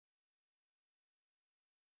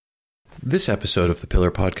This episode of the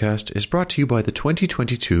Pillar Podcast is brought to you by the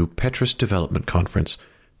 2022 Petrus Development Conference.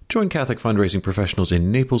 Join Catholic fundraising professionals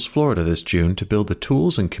in Naples, Florida this June to build the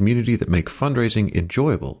tools and community that make fundraising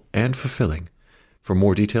enjoyable and fulfilling. For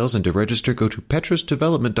more details and to register, go to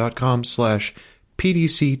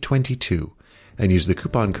petrusdevelopment.com/PDC22 and use the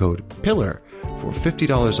coupon code PILLAR for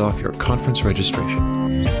 $50 off your conference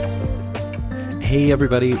registration. Hey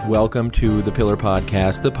everybody, welcome to the Pillar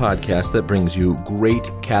Podcast, the podcast that brings you great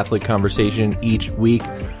Catholic conversation each week.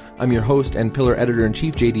 I'm your host and Pillar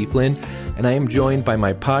Editor-in-Chief, J.D. Flynn, and I am joined by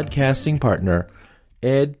my podcasting partner,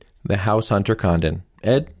 Ed the House Hunter Condon.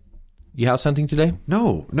 Ed, you house hunting today?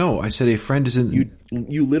 No, I said a friend is in...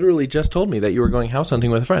 You literally just told me that you were going house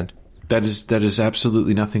hunting with a friend. That is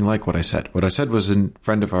absolutely nothing like what I said. What I said was a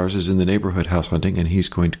friend of ours is in the neighborhood house hunting, and he's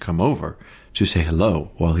going to come over to say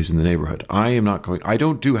hello while he's in the neighborhood. I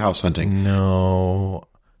don't do house hunting. No.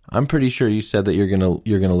 I'm pretty sure you said that you're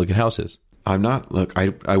gonna look at houses. I'm not. Look, I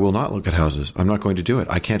will not look at houses. I'm not going to do it.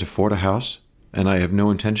 I can't afford a house, and I have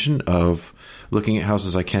no intention of looking at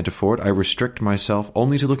houses I can't afford. I restrict myself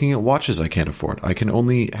only to looking at watches I can't afford. I can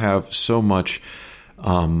only have so much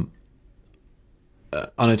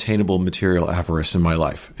unattainable material avarice in my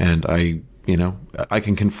life, and I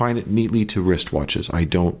can confine it neatly to wristwatches. I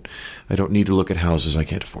don't need to look at houses I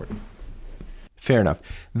can't afford. Fair enough.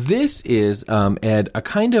 This is, Ed, a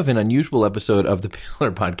kind of an unusual episode of the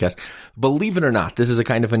Pillar Podcast. Believe it or not, this is a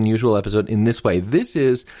kind of unusual episode in this way. This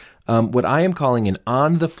is what I am calling an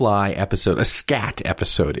on-the-fly episode, a scat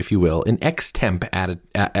episode, if you will, an extemp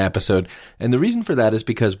episode. And the reason for that is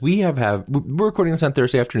because we're recording this on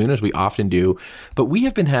Thursday afternoon, as we often do, but we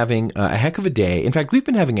have been having a heck of a day. In fact, we've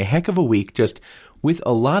been having a heck of a week just with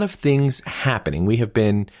a lot of things happening. We have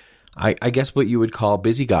been, I guess what you would call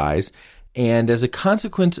busy guys. And as a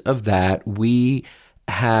consequence of that, we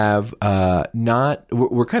have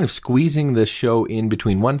we're kind of squeezing the show in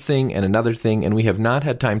between one thing and another thing, and we have not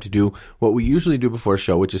had time to do what we usually do before a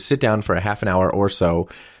show, which is sit down for a half an hour or so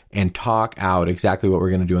and talk out exactly what we're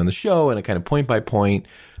going to do on the show and a kind of point-by-point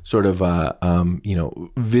sort of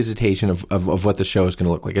visitation of what the show is going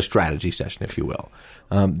to look like, a strategy session, if you will.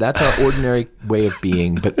 That's our ordinary way of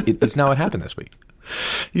being, but it's not what happened this week.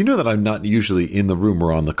 You know that I'm not usually in the room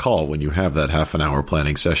or on the call when you have that half an hour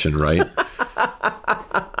planning session, right?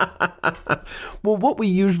 Well, what we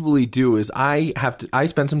usually do is I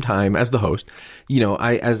spend some time as the host,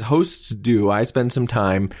 as hosts do, I spend some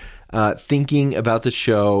time thinking about the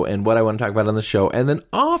show and what I want to talk about on the show. And then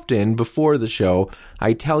often before the show,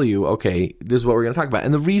 I tell you, okay, this is what we're going to talk about.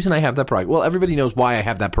 And the reason I have that prerogative, well, everybody knows why I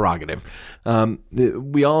have that prerogative.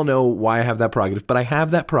 We all know why I have that prerogative, but I have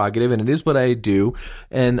that prerogative and it is what I do.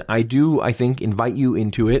 And I do, I think, invite you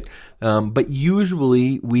into it. But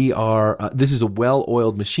usually this is a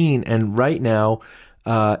well-oiled machine. And right now,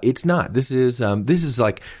 it's not. This is a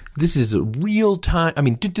real time. I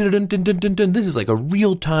mean, this is like a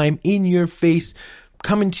real time, in your face,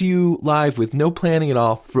 coming to you live with no planning at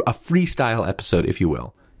all, for a freestyle episode, if you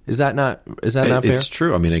will. Is that not fair? It's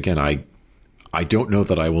true. I mean, again, I don't know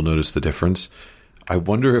that I will notice the difference. I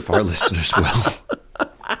wonder if our listeners will.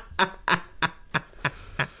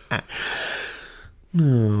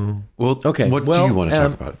 No. Well, okay. What do you want to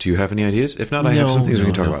talk about? Do you have any ideas? If not, I have some things we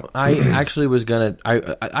can talk about. I actually was gonna.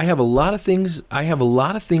 I have a lot of things. I have a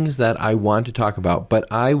lot of things that I want to talk about, but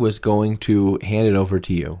I was going to hand it over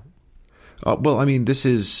to you. Well, I mean, at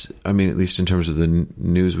least in terms of the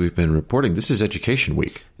news we've been reporting, this is Education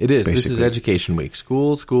Week. It is. Basically. This is Education Week.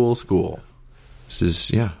 School. This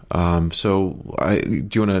is, yeah. So, do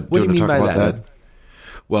you want to talk about that?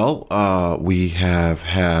 Well, we have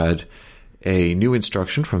had a new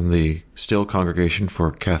instruction from the Still Congregation for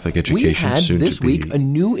Catholic Education. We had this week a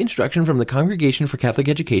new instruction from the Congregation for Catholic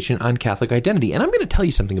Education on Catholic identity. And I'm going to tell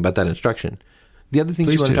you something about that instruction. The other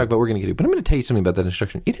things you want to talk about, we're going to get to. But I'm going to tell you something about that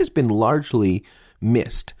instruction. It has been largely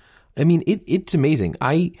missed. I mean, it's amazing.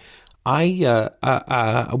 We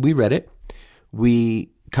read it. We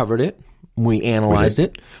covered it. We analyzed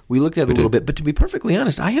it. We looked at it a little bit. But to be perfectly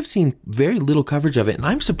honest, I have seen very little coverage of it. And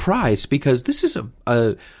I'm surprised because this is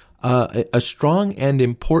a strong and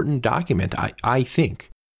important document, I think.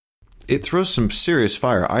 It throws some serious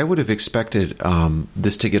fire. I would have expected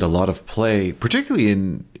this to get a lot of play, particularly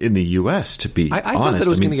in the U.S., to be honest. I thought that it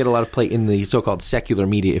was going to get a lot of play in the so-called secular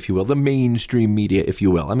media, if you will, the mainstream media, if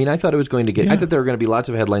you will. I mean, I thought it was going to get... Yeah. I thought there were going to be lots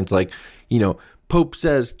of headlines like, Pope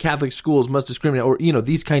says Catholic schools must discriminate, or,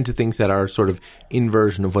 these kinds of things that are sort of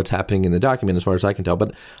inversion of what's happening in the document, as far as I can tell.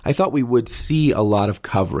 But I thought we would see a lot of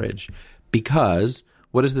coverage because...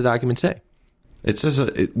 What does the document say? It says,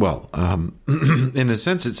 in a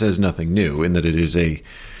sense, it says nothing new in that it is a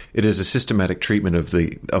It is a systematic treatment of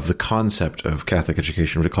the concept of Catholic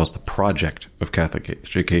education, what it calls the project of Catholic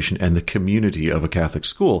education, and the community of a Catholic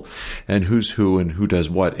school, and who's who and who does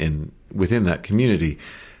what within that community.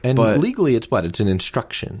 And legally, it's what? It's an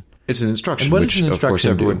instruction. It's an instruction. And what is an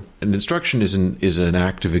instruction? Of course, an instruction is an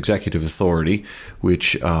act of executive authority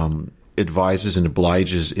which advises and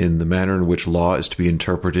obliges in the manner in which law is to be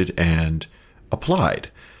interpreted and applied.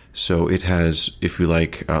 So it has, if you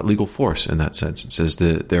like, legal force in that sense. It says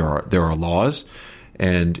that there are laws,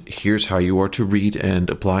 and here's how you are to read and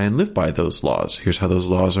apply and live by those laws. Here's how those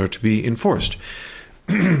laws are to be enforced.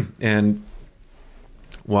 And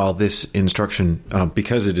while this instruction,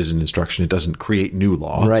 because it is an instruction, it doesn't create new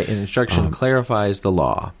law. Right, an instruction clarifies the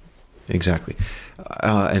law. Exactly.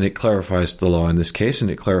 And it clarifies the law in this case,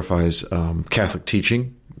 and it clarifies Catholic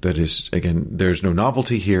teaching. That is, again, there's no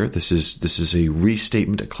novelty here. This is a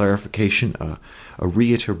restatement, a clarification, a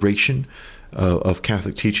reiteration of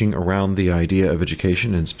Catholic teaching around the idea of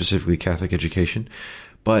education, and specifically Catholic education.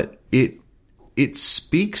 But it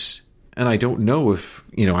speaks, and I don't know if,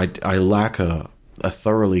 I lack a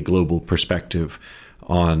thoroughly global perspective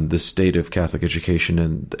on the state of Catholic education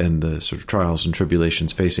and the sort of trials and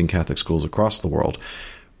tribulations facing Catholic schools across the world.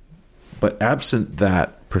 But absent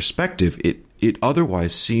that perspective, it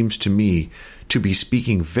otherwise seems to me to be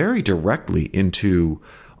speaking very directly into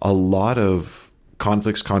a lot of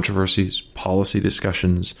conflicts, controversies, policy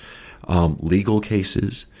discussions, legal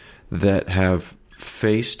cases that have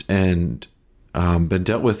faced and been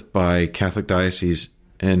dealt with by Catholic dioceses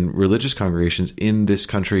and religious congregations in this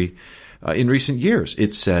country in recent years.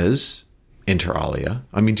 It says, inter alia.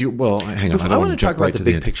 I mean, hang on. I want to talk about the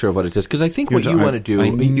big picture of what it says, because I think what you want to do,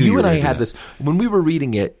 you and I had this, when we were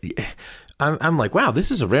reading it, I'm like, wow, this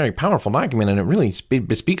is a very powerful document, and it really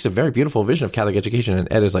bespeaks a very beautiful vision of Catholic education. And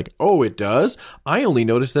Ed is like, oh, it does? I only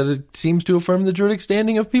noticed that it seems to affirm the juridic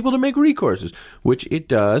standing of people to make recourses, which it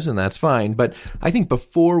does, and that's fine. But I think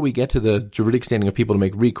before we get to the juridic standing of people to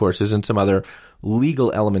make recourses and some other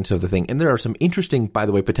legal elements of the thing, and there are some interesting, by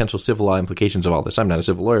the way, potential civil law implications of all this. I'm not a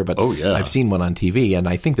civil lawyer, but I've seen one on TV, and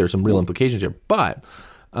I think there's some real implications here. But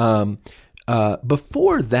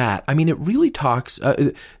before that, I mean, it really talks,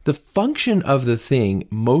 the function of the thing,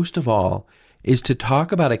 most of all, is to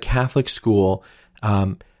talk about a Catholic school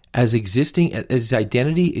as existing, as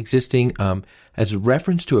identity existing as a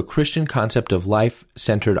reference to a Christian concept of life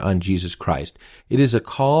centered on Jesus Christ. It is a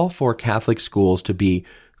call for Catholic schools to be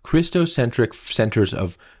Christocentric centers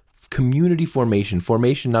of community formation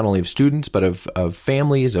not only of students, but of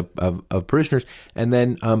families, of parishioners, and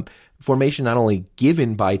then formation not only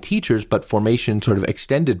given by teachers, but formation sort of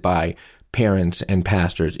extended by parents and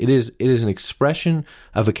pastors. It is an expression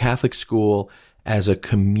of a Catholic school as a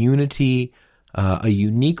community, a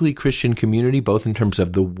uniquely Christian community, both in terms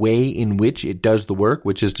of the way in which it does the work,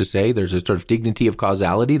 which is to say there's a sort of dignity of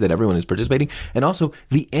causality that everyone is participating, and also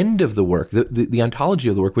the end of the work, the ontology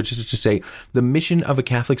of the work, which is to say the mission of a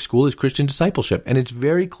Catholic school is Christian discipleship. And it's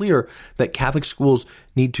very clear that Catholic schools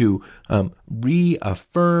need to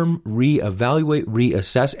reaffirm, reevaluate,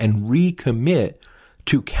 reassess, and recommit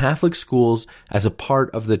to Catholic schools as a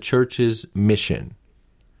part of the Church's mission.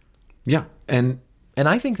 Yeah, and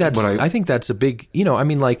I think that's a big,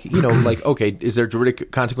 okay, is there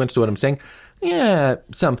juridic consequence to what I'm saying? Yeah,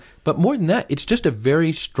 some. But more than that, it's just a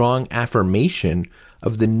very strong affirmation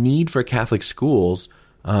of the need for Catholic schools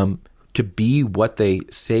to be what they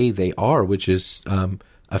say they are, which is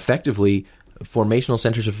effectively formational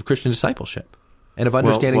centers of Christian discipleship and of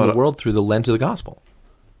understanding the world through the lens of the gospel.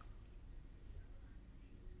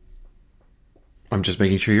 I'm just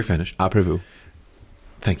making sure you're finished. Approvu.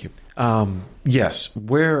 Thank you. Yes,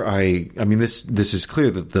 this is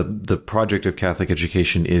clear that the project of Catholic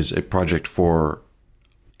education is a project for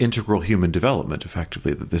integral human development,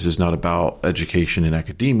 effectively, that this is not about education in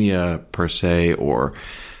academia per se or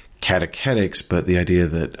catechetics, but the idea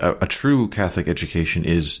that a true Catholic education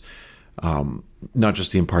is not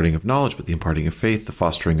just the imparting of knowledge, but the imparting of faith, the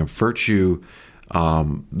fostering of virtue,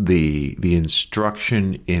 the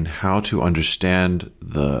instruction in how to understand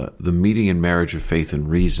the meeting and marriage of faith and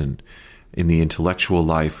reason in the intellectual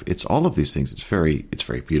life. It's all of these things. It's very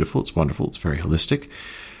beautiful. It's wonderful. It's very holistic.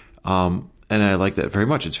 And I like that very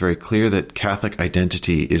much. It's very clear that Catholic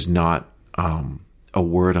identity is not a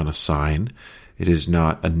word on a sign. It is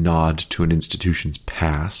not a nod to an institution's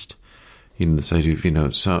past. This idea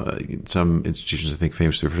of, some institutions, I think,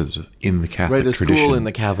 famously refer to in the Catholic tradition. Right, a school in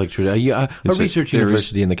the Catholic tradition. A research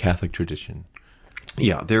university in the Catholic tradition.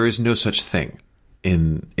 Yeah, there is no such thing.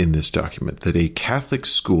 in this document, that a Catholic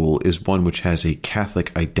school is one which has a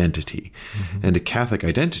Catholic identity. And a Catholic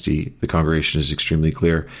identity, the congregation is extremely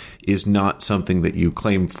clear, is not something that you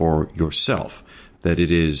claim for yourself. That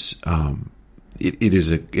it is it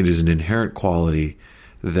is an inherent quality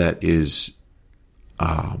that is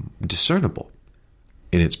discernible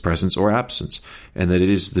in its presence or absence, and that it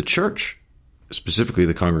is the church, specifically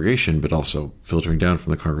the congregation, but also filtering down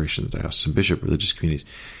from the congregation, the diocesan bishop, religious communities,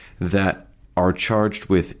 that are charged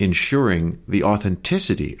with ensuring the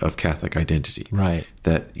authenticity of Catholic identity. Right.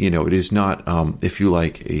 That, it is not, if you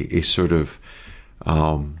like, a sort of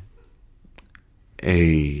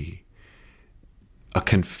a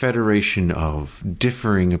confederation of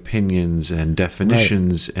differing opinions and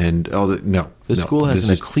definitions and all that. No. The school has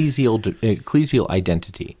an ecclesial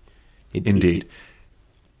identity. Indeed.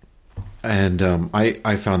 And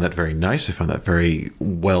I found that very nice. I found that very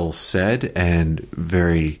well said and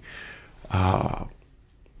very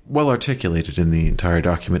well articulated in the entire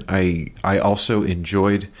document. I also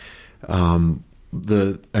enjoyed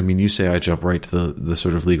you say I jump right to the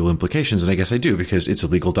sort of legal implications, and I guess I do, because it's a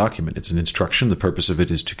legal document. It's an instruction. The purpose of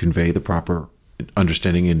it is to convey the proper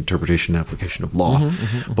understanding, interpretation, and application of law.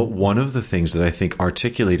 But one of the things that I think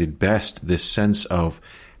articulated best this sense of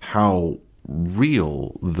how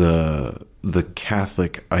real the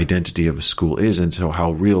Catholic identity of a school is, and so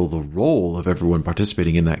how real the role of everyone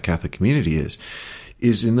participating in that Catholic community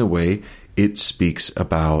is in the way it speaks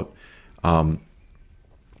about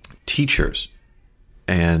teachers,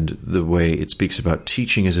 and the way it speaks about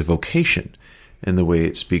teaching as a vocation, and the way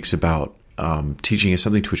it speaks about teaching as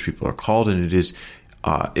something to which people are called, and it is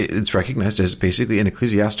it's recognized as basically an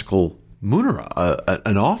ecclesiastical munera,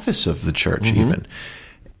 an office of the church, even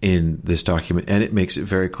in this document. And it makes it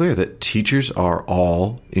very clear that teachers are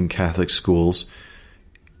all in Catholic schools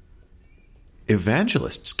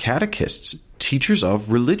evangelists, catechists, teachers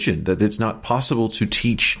of religion, that it's not possible to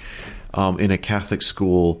teach in a Catholic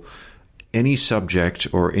school any subject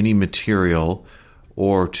or any material,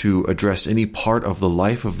 or to address any part of the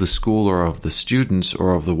life of the school or of the students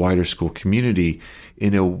or of the wider school community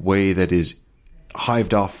in a way that is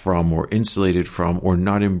hived off from or insulated from or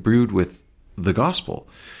not imbued with the gospel.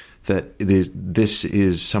 That this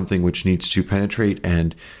is something which needs to penetrate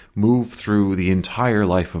and move through the entire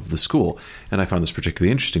life of the school. And I found this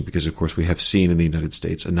particularly interesting because, of course, we have seen in the United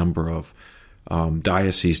States a number of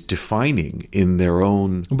dioceses defining in their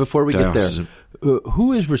own Before we diocese. get there,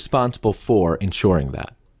 who is responsible for ensuring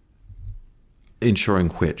that? Ensuring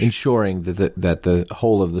which? Ensuring that the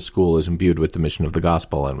whole of the school is imbued with the mission of the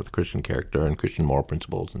gospel and with Christian character and Christian moral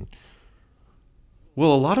principles. And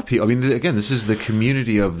well, a lot of people, again, this is the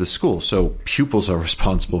community of the school, so pupils are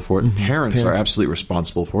responsible for it. Parents are absolutely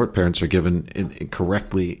responsible for it. Parents are given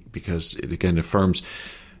correctly because it, again, affirms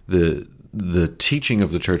the teaching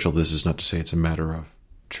of the church. Although this is not to say it's a matter of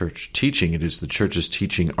church teaching. It is the church's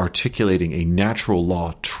teaching articulating a natural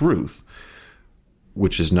law truth,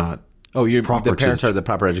 which is not the parents are the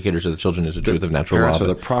proper educators of the children is the truth of natural law. Parents are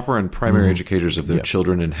the proper and primary educators of their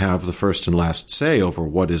children and have the first and last say over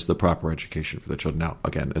what is the proper education for their children. Now,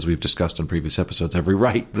 again, as we've discussed on previous episodes, every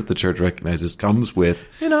right that the church recognizes comes with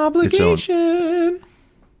an obligation.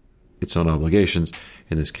 Its own obligations,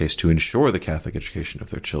 in this case, to ensure the Catholic education of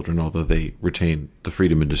their children, although they retain the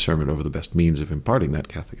freedom and discernment over the best means of imparting that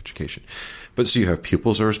Catholic education. But so you have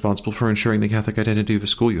pupils are responsible for ensuring the Catholic identity of a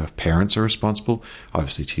school. You have parents are responsible,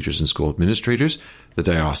 obviously teachers and school administrators, the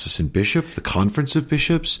diocesan bishop, the conference of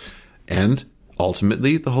bishops, and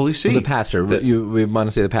ultimately the Holy See. The pastor. We want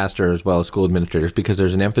to say the pastor as well as school administrators, because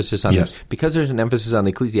there's an emphasis on because there's an emphasis on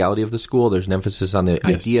the ecclesiality of the school. There's an emphasis on the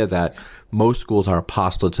idea that most schools are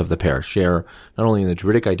apostolates of the parish, share not only in the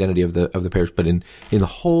juridic identity of the parish, but in the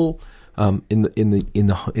whole in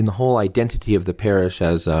the whole identity of the parish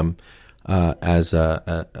as a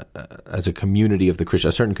community of the Christian,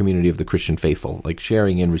 a certain community of the Christian faithful, like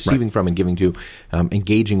sharing and receiving from and giving to,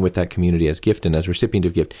 engaging with that community as gift and as recipient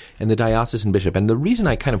of gift, and the diocesan bishop. And the reason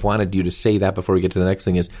I kind of wanted you to say that before we get to the next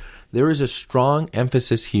thing is there is a strong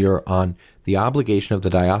emphasis here on the obligation of the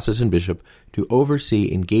diocesan bishop to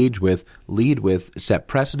oversee, engage with, lead with, set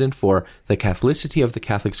precedent for the Catholicity of the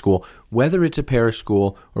Catholic school, whether it's a parish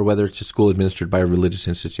school or whether it's a school administered by a religious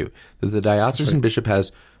institute. That the diocesan bishop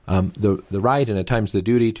has the right and at times the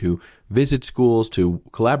duty to visit schools, to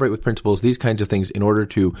collaborate with principals, these kinds of things, in order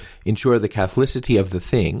to ensure the Catholicity of the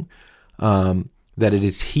thing. That it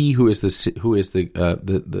is he who is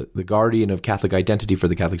the guardian of Catholic identity for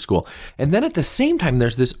the Catholic school. And then at the same time,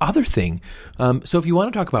 there's this other thing. So if you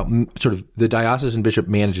want to talk about sort of the diocesan bishop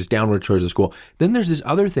manages downward towards the school, then there's this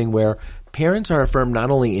other thing where parents are affirmed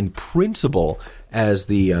not only in principle as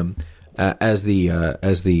the as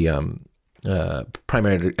the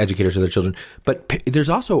primary educators of their children. But there's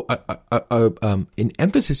also an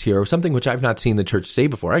emphasis here, or something which I've not seen the church say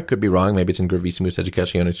before. I could be wrong. Maybe it's in Gravissimus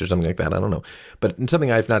Educationis or something like that. I don't know. But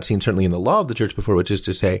something I've not seen certainly in the law of the church before, which is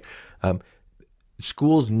to say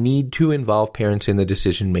schools need to involve parents in the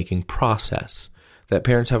decision-making process. That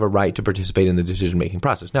parents have a right to participate in the decision-making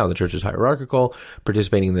process. Now, the church is hierarchical.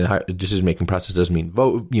 Participating in the decision-making process doesn't mean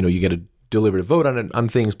vote. You get a deliberative vote on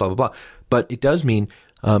things, blah, blah, blah. But it does mean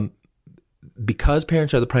because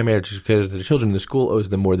parents are the primary educators of their children, the school owes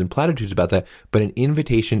them more than platitudes about that, but an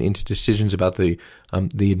invitation into decisions about the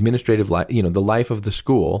administrative life, the life of the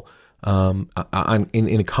school in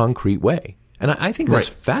a concrete way. And I think that's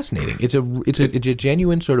fascinating. It's a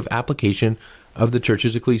genuine sort of application of the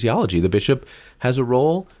church's ecclesiology. The bishop has a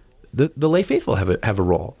role. The lay faithful have a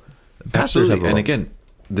role. Pastors have a role. And again,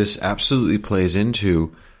 this absolutely plays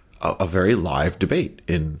into a very live debate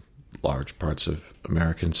in large parts of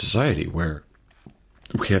American society, where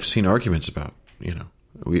we have seen arguments about,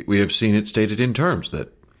 we have seen it stated in terms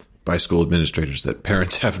that by school administrators that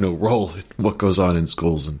parents have no role in what goes on in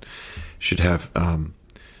schools and should have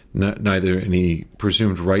neither any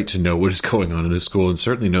presumed right to know what is going on in a school and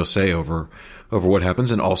certainly no say over what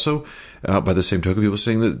happens. And also, by the same token, people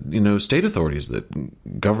saying that, state authorities,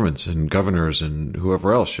 that governments and governors and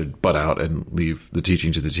whoever else should butt out and leave the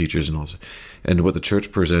teaching to the teachers and also. And what the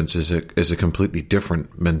church presents is a completely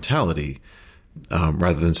different mentality,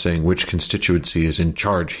 rather than saying which constituency is in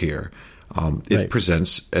charge here. It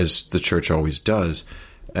presents, as the church always does,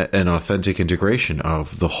 an authentic integration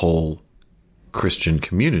of the whole Christian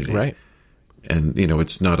community. Right. And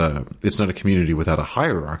it's not a community without a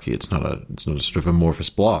hierarchy. It's not a sort of amorphous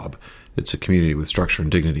blob. It's a community with structure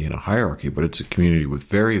and dignity and a hierarchy, but it's a community with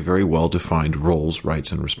very, very well defined roles,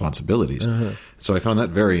 rights, and responsibilities. Uh-huh. So I found that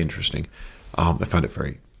very interesting. I found it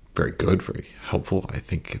very, very good, very helpful. I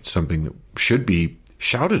think it's something that should be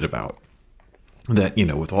shouted about. That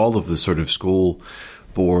with all of the sort of school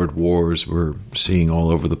board wars we're seeing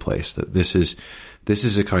all over the place, that this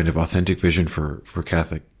is a kind of authentic vision for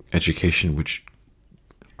Catholic education, which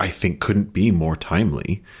I think couldn't be more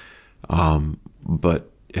timely,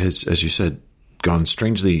 but has, as you said, gone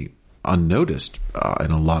strangely unnoticed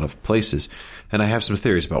in a lot of places. And I have some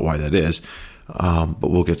theories about why that is, but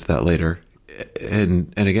we'll get to that later.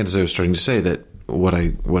 And again, as I was starting to say, that what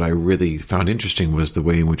I really found interesting was the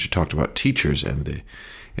way in which it talked about teachers and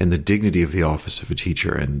the dignity of the office of a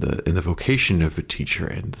teacher and the vocation of a teacher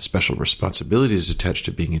and the special responsibilities attached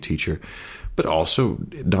to being a teacher, but also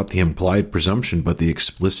not the implied presumption, but the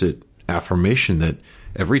explicit affirmation that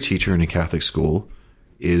every teacher in a Catholic school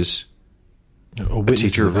is a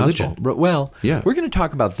teacher of religion. Well, yeah. We're going to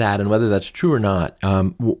talk about that and whether that's true or not.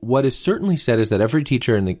 What is certainly said is that every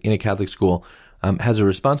teacher in a Catholic school has a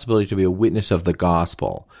responsibility to be a witness of the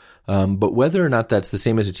gospel. But whether or not that's the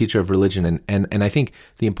same as a teacher of religion, and I think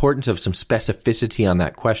the importance of some specificity on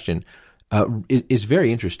that question is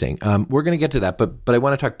very interesting. We're going to get to that, but I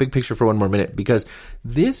want to talk big picture for one more minute, because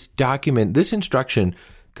this document, this instruction,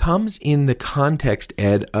 comes in the context,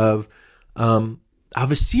 Ed, of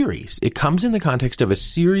a series. It comes in the context of a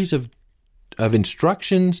series of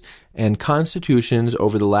instructions and constitutions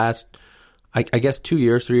over the last, I guess, 2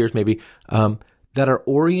 years, 3 years maybe, that are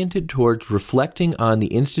oriented towards reflecting on the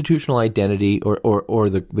institutional identity or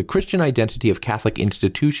the Christian identity of Catholic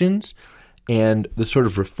institutions and the sort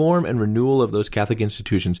of reform and renewal of those Catholic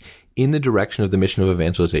institutions in the direction of the mission of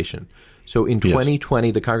evangelization. So in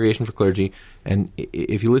 2020, the Congregation for Clergy, and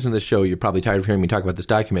if you listen to this show, you're probably tired of hearing me talk about this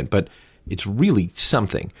document, but it's really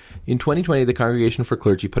something. In 2020, the Congregation for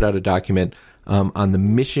Clergy put out a document on the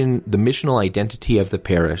missional identity of the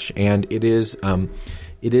parish, and it is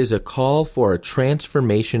a call for a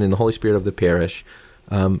transformation in the Holy Spirit of the parish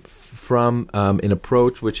from an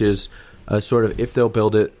approach which is a sort of if they'll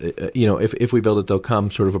build it, if we build it, they'll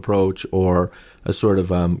come sort of approach, or a sort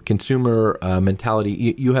of consumer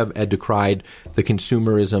mentality. You have, Ed, decried the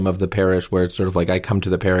consumerism of the parish, where it's sort of like I come to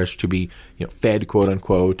the parish to be fed, quote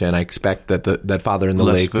unquote, and I expect that that Father in the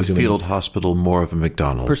Lake, less of a field hospital, more of a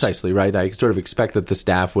McDonald's. Precisely, right. I sort of expect that the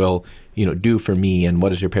staff will do for me, and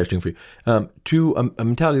what is your parish doing for you? To a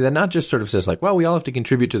mentality that not just sort of says like, well, we all have to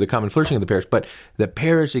contribute to the common flourishing of the parish, but the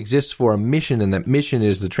parish exists for a mission, and that mission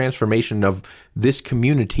is the transformation of this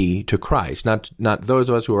community to Christ, not those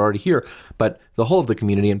of us who are already here, but the whole of the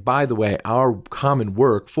community. And by the way, our common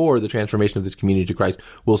work for the transformation of this community to Christ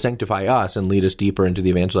will sanctify us and lead us deeper into the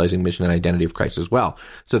evangelizing mission and identity of Christ as well.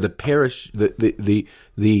 So the parish,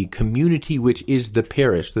 the community which is the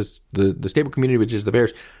parish, the stable community which is the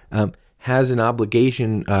parish, has an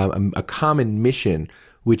obligation, a common mission,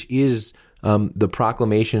 which is the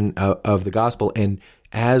proclamation of the gospel. And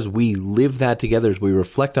as we live that together, as we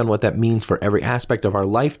reflect on what that means for every aspect of our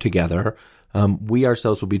life together, we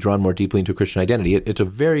ourselves will be drawn more deeply into Christian identity. It's a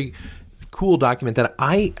very cool document that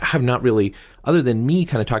I have not really, other than me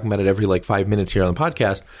kind of talking about it every 5 minutes here on the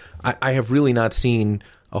podcast, I have really not seen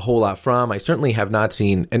a whole lot from. I certainly have not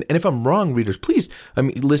seen, and if I'm wrong,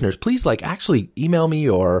 listeners, please actually email me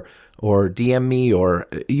or DM me, or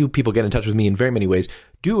you people get in touch with me in very many ways.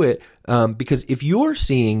 Do it, because if you're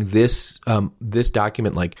seeing this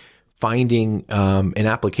document finding an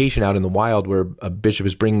application out in the wild where a bishop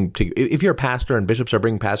is if you're a pastor and bishops are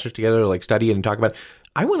bringing pastors together to study it and talk about it,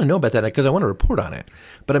 I want to know about that because I want to report on it,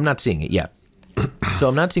 but I'm not seeing it yet. So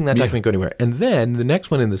I'm not seeing that document go anywhere. And then the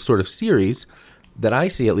next one in this sort of series that I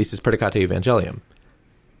see, at least, is Predicate Evangelium,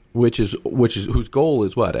 whose goal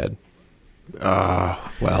is what, Ed?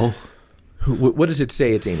 Well, what does it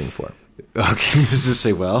say it's aiming for? Okay, does it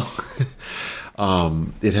say it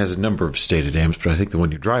has a number of stated aims, but I think the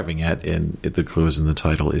one you're driving at, and the clue is in the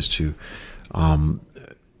title, is to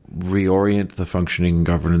reorient the functioning and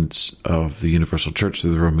governance of the Universal Church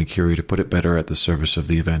through the Roman Curia to put it better at the service of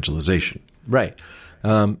the evangelization. Right.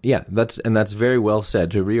 That's very well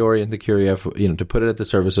said, to reorient the Curia, to put it at the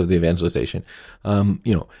service of the evangelization.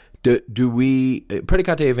 Do we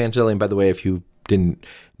Predicate Evangelium, by the way, if you didn't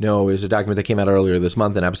know, is a document that came out earlier this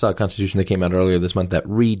month, an apostolic constitution that came out earlier this month that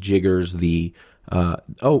rejiggers the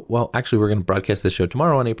actually we're going to broadcast this show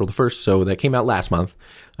tomorrow on April the 1st, so that came out last month,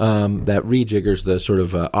 that rejiggers the sort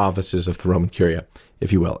of offices of the Roman Curia,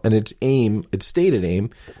 if you will. And its stated aim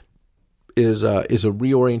is a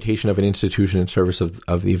reorientation of an institution in service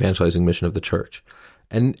of the evangelizing mission of the church.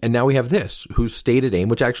 And now we have this, whose stated aim,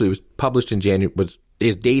 which actually was published in January,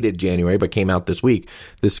 is dated January, but came out this week.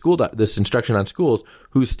 This instruction on schools,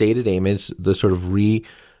 whose stated aim is the sort of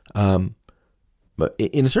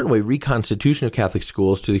in a certain way, reconstitution of Catholic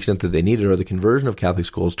schools to the extent that they need it, or the conversion of Catholic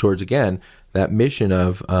schools towards, again, that mission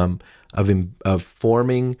of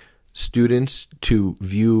forming students to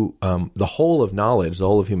view the whole of knowledge, the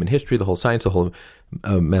whole of human history, the whole science, the whole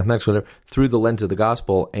of mathematics, whatever, through the lens of the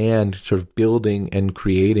gospel, and sort of building and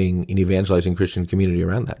creating an evangelizing Christian community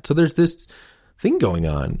around that. So there's this thing going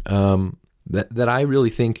on that I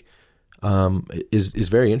really think is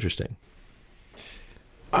very interesting.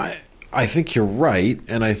 I think you're right,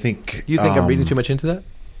 and I think you think I'm reading too much into that.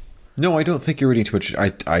 No, I don't think you're reading too much.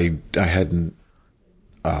 I hadn't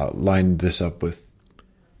lined this up with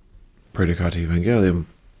Predicate Evangelium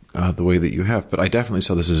the way that you have, but I definitely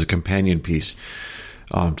saw this as a companion piece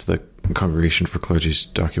to the Congregation for Clergy's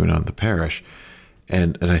document on the parish.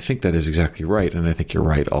 And I think that is exactly right. And I think you're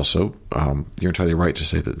right also. You're entirely right to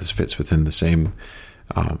say that this fits within the same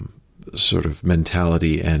sort of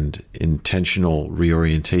mentality and intentional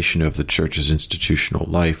reorientation of the church's institutional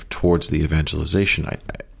life towards the evangelization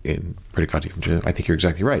in Predicate Evangelium. I think you're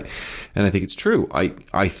exactly right. And I think it's true.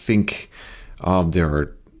 I think there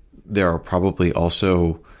are probably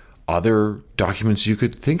also other documents you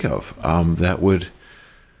could think of that would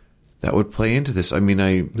play into this. I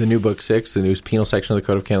mean, the new Book 6, the new penal section of the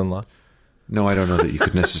Code of Canon Law. No, I don't know that you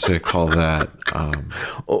could necessarily call that,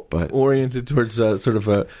 but oriented towards sort of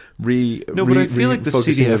a No, but I feel like the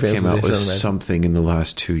CDF came out with something in the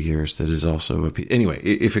last 2 years that is also anyway.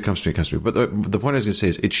 If it comes to me, it comes to me. But the point I was going to say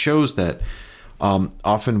is, it shows that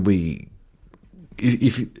often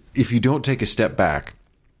if you don't take a step back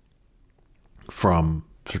from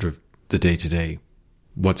sort of the day-to-day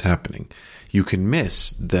what's happening, you can miss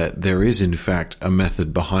that there is in fact a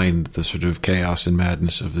method behind the sort of chaos and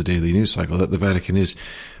madness of the daily news cycle, that the Vatican is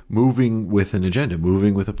moving with an agenda,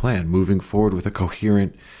 moving with a plan, moving forward with a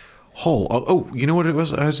coherent whole. Oh, you know what it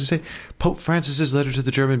was? I was to say, Pope Francis's letter to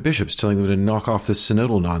the German bishops telling them to knock off this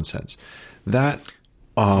synodal nonsense. That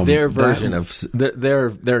their version of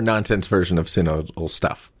their nonsense version of synodal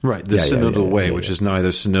stuff, right? The synodal way, which is neither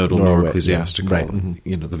synodal nor ecclesiastical. Right. Mm-hmm.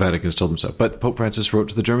 You know, the Vatican has told them so. But Pope Francis wrote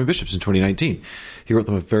to the German bishops in 2019. He wrote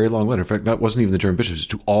them a very long letter. In fact, that wasn't even the German bishops;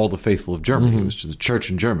 it was to all the faithful of Germany. Mm-hmm. It was to the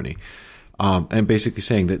church in Germany, and basically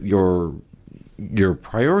saying that your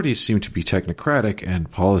priorities seem to be technocratic and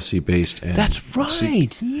policy based, and that's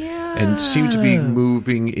right, and seem to be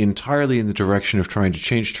moving entirely in the direction of trying to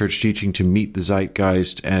change church teaching to meet the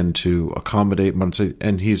zeitgeist and to accommodate.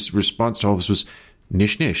 And his response to all this was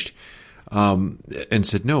nicht, and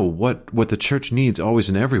said, no, what the church needs always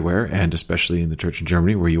and everywhere, and especially in the church in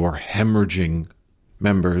Germany, where you are hemorrhaging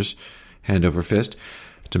members hand over fist,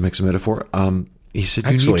 to mix a metaphor. He said,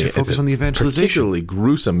 you need to focus on the evangelization. Particularly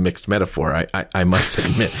gruesome mixed metaphor, I must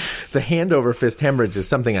admit. The hand over fist hemorrhage is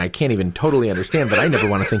something I can't even totally understand, but I never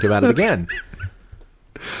want to think about it again.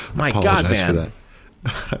 My God, man. For that.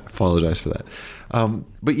 I apologize for that.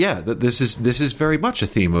 But yeah, this is very much a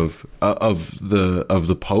theme of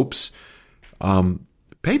the Pope's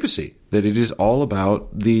papacy. That it is all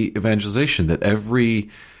about the evangelization. That every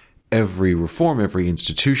reform, every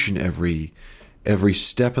institution, every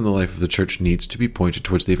step in the life of the church needs to be pointed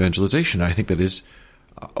towards the evangelization. I think that is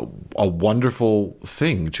a wonderful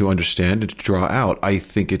thing to understand and to draw out. I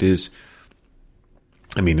think it is.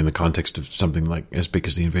 I mean, in the context of something like as big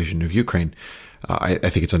as the invasion of Ukraine, I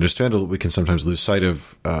think it's understandable that we can sometimes lose sight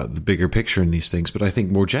of the bigger picture in these things. But I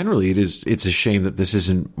think more generally, it's a shame that this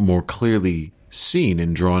isn't more clearly seen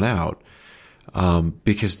and drawn out,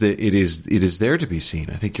 because it is there to be seen.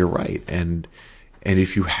 I think you're right, and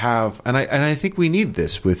if you have, and I think we need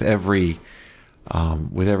this with every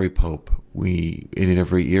pope, in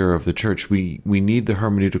every era of the church, we need the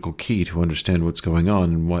hermeneutical key to understand what's going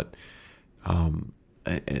on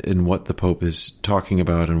and what the Pope is talking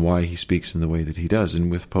about and why he speaks in the way that he does. And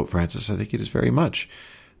with Pope Francis, I think it is very much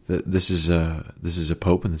that this is a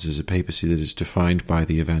Pope and this is a papacy that is defined by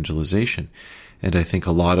the evangelization. And I think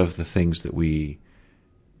a lot of the things that we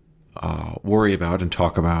worry about and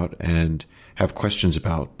talk about and have questions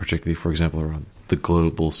about, particularly, for example, around the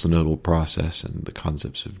global synodal process and the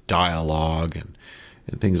concepts of dialogue and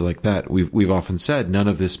things like that, we've often said none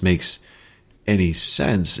of this makes any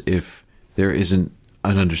sense if there isn't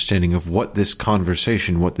an understanding of what this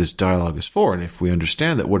conversation, what this dialogue is for. And if we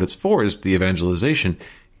understand that what it's for is the evangelization,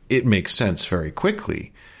 it makes sense very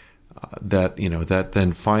quickly that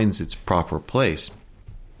then finds its proper place.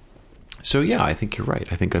 So yeah, I think you're right.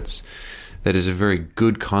 I think that is a very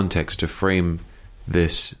good context to frame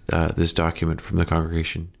this document from the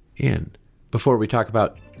congregation in. Before we talk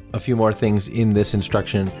about a few more things in this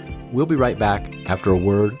instruction, we'll be right back after a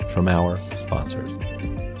word from our sponsors.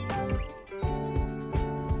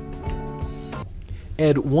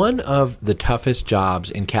 Ed, one of the toughest jobs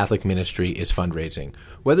in Catholic ministry is fundraising.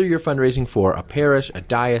 Whether you're fundraising for a parish, a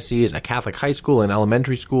diocese, a Catholic high school, an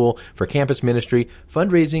elementary school, for campus ministry,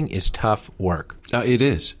 fundraising is tough work. It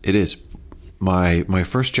is. It is. My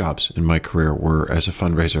first jobs in my career were as a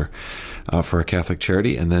fundraiser for a Catholic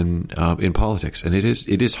charity, and then in politics. And it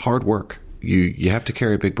is hard work. You have to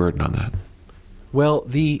carry a big burden on that. Well,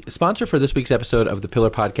 the sponsor for this week's episode of the Pillar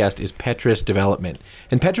Podcast is Petrus Development.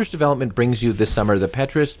 And Petrus Development brings you this summer the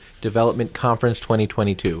Petrus Development Conference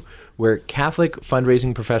 2022, where Catholic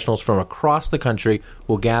fundraising professionals from across the country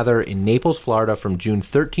will gather in Naples, Florida from June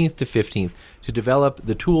 13th to 15th to develop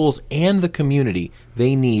the tools and the community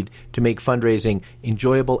they need to make fundraising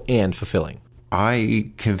enjoyable and fulfilling.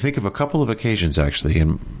 I can think of a couple of occasions, actually,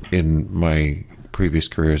 in my previous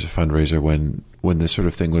career as a fundraiser when this sort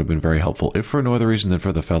of thing would have been very helpful, if for no other reason than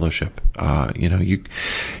for the fellowship.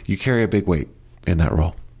 You carry a big weight in that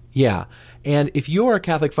role. Yeah. And if you're a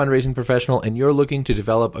Catholic fundraising professional and you're looking to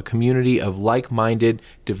develop a community of like-minded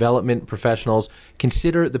development professionals,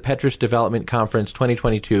 consider the Petrus Development Conference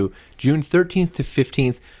 2022, June 13th to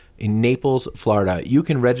 15th in Naples, Florida. You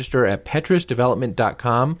can register at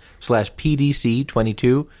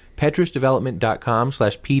petrusdevelopment.com/PDC22,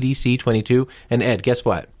 petrusdevelopment.com/PDC22. And Ed, guess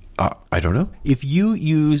what? I don't know. If you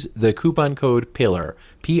use the coupon code PILLAR,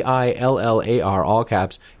 PILLAR, all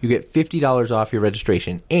caps, you get $50 off your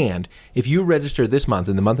registration. And if you register this month,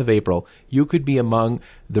 in the month of April, you could be among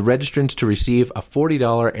the registrants to receive a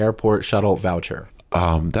 $40 airport shuttle voucher.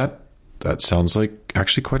 That sounds like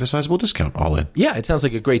actually quite a sizable discount all in. Yeah, it sounds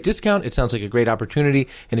like a great discount. It sounds like a great opportunity.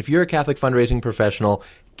 And if you're a Catholic fundraising professional,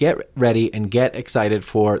 get ready and get excited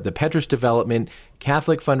for the Petrus Development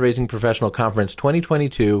Catholic Fundraising Professional Conference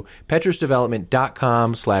 2022,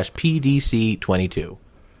 petrusdevelopment.com/PDC22.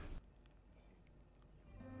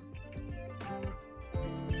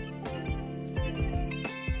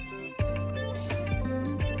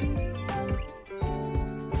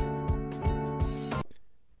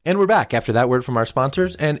 And we're back after that word from our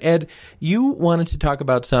sponsors. And Ed, you wanted to talk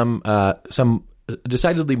about some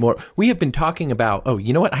decidedly more. We have been talking about,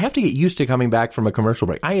 you know what? I have to get used to coming back from a commercial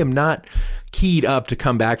break. I am not keyed up to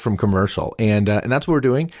come back from commercial, and that's what we're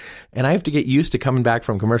doing. And I have to get used to coming back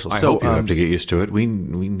from commercial. I hope you have to get used to it. We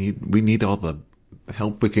need all the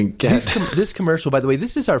help we can get. This commercial, by the way,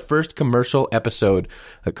 this is our first commercial episode,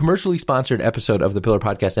 a commercially sponsored episode of the Pillar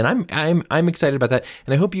Podcast, and I'm excited about that,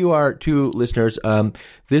 and I hope you are too, listeners. A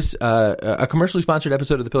commercially sponsored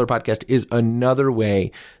episode of the Pillar Podcast is another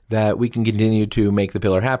way that we can continue to make the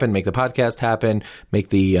Pillar happen, make the podcast happen, make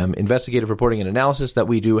the investigative reporting and analysis that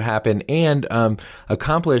we do happen, and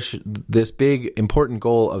accomplish this big, important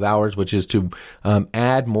goal of ours, which is to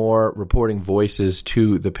add more reporting voices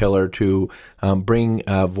to the Pillar, to bring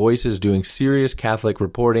voices doing serious Catholic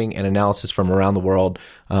reporting and analysis from around the world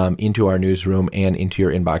into our newsroom and into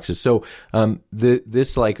your inboxes. So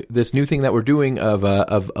this new thing that we're doing of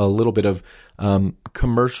a little bit of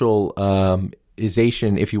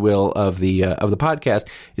commercialization, if you will, of the podcast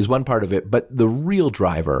is one part of it, but the real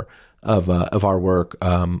driver of our work,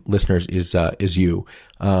 listeners, is you.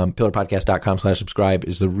 Pillarpodcast.com/subscribe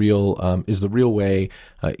is the real way.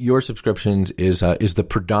 Your subscriptions is the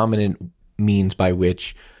predominant means by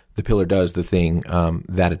which the Pillar does the thing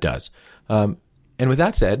that it does. And with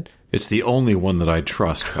that said, it's the only one that I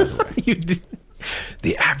trust, by the way.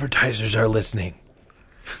 The advertisers are listening.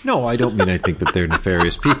 No, I don't mean I think that they're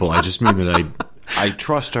nefarious people. I just mean that I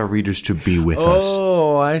trust our readers to be with us.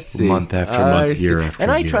 Oh, I see. Month after month, year after year.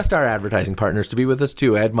 And I trust our advertising partners to be with us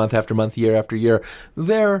too, Ed, month after month, year after year.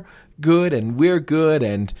 They're good and we're good,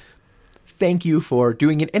 and thank you for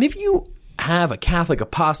doing it. And if you have a Catholic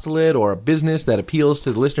apostolate or a business that appeals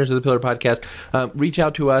to the listeners of the Pillar Podcast, reach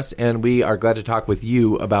out to us, and we are glad to talk with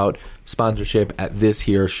you about sponsorship at this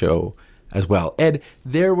here show as well. Ed,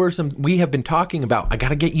 we have been talking about, I got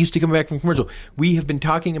to get used to coming back from commercial. We have been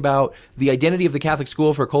talking about the identity of the Catholic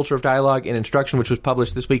School for a Culture of Dialogue and Instruction, which was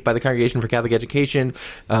published this week by the Congregation for Catholic Education.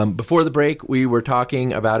 Before the break, we were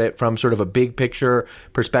talking about it from sort of a big picture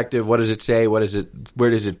perspective. What does it say? Where does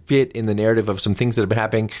it fit in the narrative of some things that have been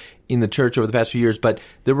happening in the church over the past few years? But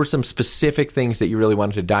there were some specific things that you really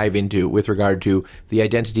wanted to dive into with regard to the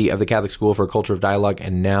identity of the Catholic School for a Culture of Dialogue,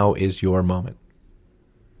 and now is your moment.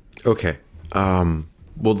 Okay.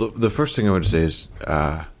 Well, the first thing I want to say is,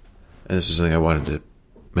 and this is something I wanted to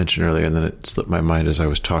mention earlier, and then it slipped my mind as I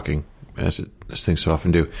was talking, as things so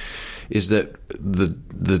often do, is that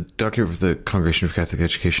the document for the Congregation for Catholic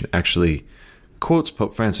Education actually quotes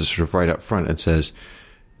Pope Francis sort of right up front and says,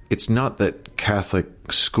 it's not that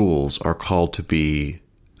Catholic schools are called to be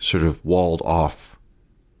sort of walled off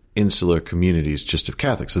insular communities just of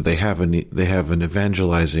Catholics, that they have an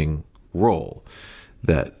evangelizing role.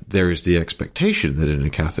 That there is the expectation that in a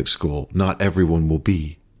Catholic school, not everyone will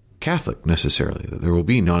be Catholic necessarily, that there will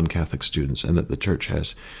be non-Catholic students, and that the church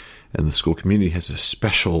has, and the school community has a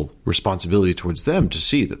special responsibility towards them to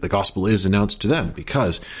see that the gospel is announced to them,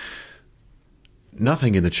 because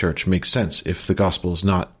nothing in the church makes sense if the gospel is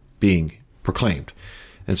not being proclaimed.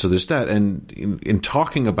 And so there's that. And in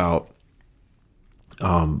talking about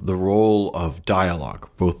the role of dialogue,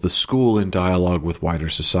 both the school in dialogue with wider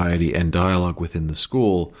society and dialogue within the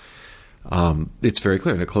school, it's very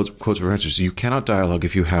clear. And it quotes Francis, you cannot dialogue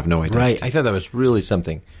if you have no identity. Right. I thought that was really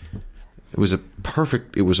something. It was a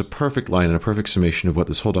perfect line and a perfect summation of what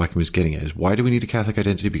this whole document is getting at. Is why do we need a Catholic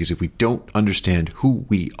identity? Because if we don't understand who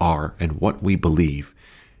we are and what we believe,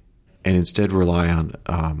 and instead rely on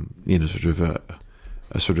a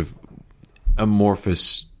sort of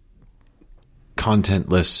amorphous,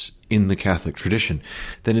 contentless in the Catholic tradition,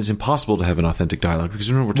 then it's impossible to have an authentic dialogue because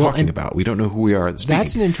we don't know what we're talking about. We don't know who we are speaking.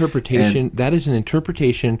 That's an interpretation. That is an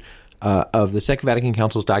interpretation of the Second Vatican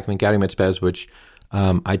Council's document Gaudium et Spes, which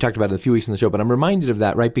I talked about in a few weeks in the show. But I'm reminded of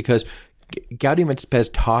that, right? Because Gaudium et Spes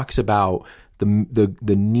talks about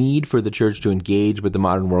the need for the church to engage with the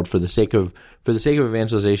modern world for the sake of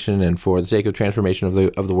evangelization and for the sake of transformation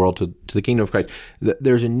of the world to the kingdom of Christ.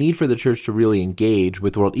 There's a need for the church to really engage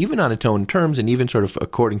with the world, even on its own terms and even sort of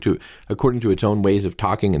according to its own ways of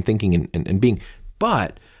talking and thinking and being.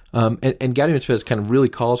 But and Gaudium et Spes kind of really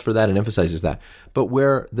calls for that and emphasizes that. But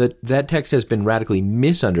where that text has been radically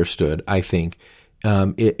misunderstood, I think,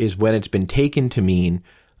 is when it's been taken to mean,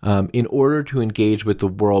 in order to engage with the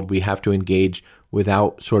world, we have to engage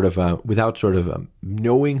without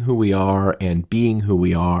knowing who we are and being who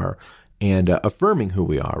we are and affirming who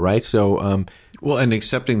we are, right? So, and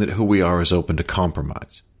accepting that who we are is open to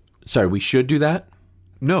compromise. Sorry, we should do that?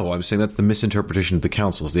 No, I'm saying that's the misinterpretation of the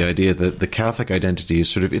councils. The idea that the Catholic identity is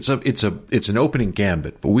sort of it's an opening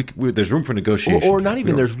gambit, but there's room for negotiation. Or not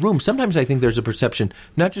even there's room. Sometimes I think there's a perception,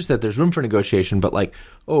 not just that there's room for negotiation, but like,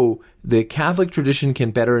 the Catholic tradition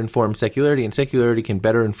can better inform secularity, and secularity can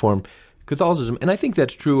better inform Catholicism. And I think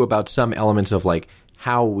that's true about some elements of like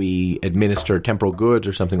how we administer temporal goods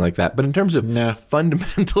or something like that. But in terms of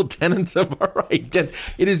fundamental tenets of our identity,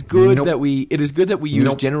 it is good that we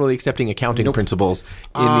use generally accepting accounting principles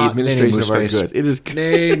in the administration of our goods. It is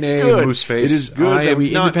good. Mooseface. It is good that we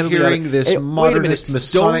not hearing this modernist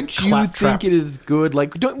Masonic Don't you think it is good?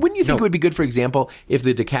 Like, wouldn't you think it would be good, for example, if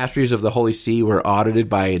the dicasteries of the Holy See were audited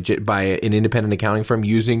by an independent accounting firm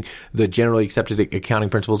using the generally accepted accounting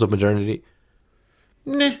principles of modernity?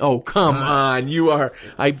 Nah. Oh, come on. You're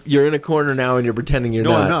in a corner now and you're pretending you're not.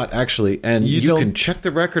 No, I'm not, actually. And you can check the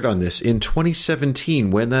record on this. In 2017,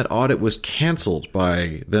 when that audit was canceled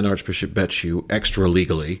by then Archbishop Betchou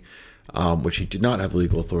extra-legally, which he did not have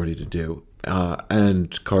legal authority to do,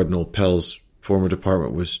 and Cardinal Pell's former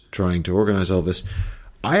department was trying to organize all this,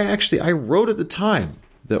 I wrote at the time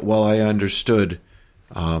that while I understood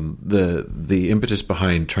the impetus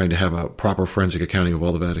behind trying to have a proper forensic accounting of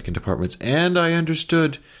all the Vatican departments, and I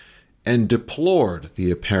understood and deplored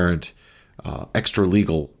the apparent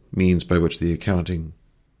extra-legal means by which the accounting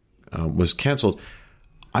was canceled,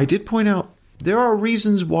 I did point out there are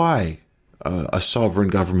reasons why a sovereign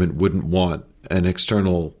government wouldn't want an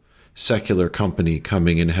external secular company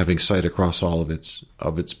coming and having sight across all of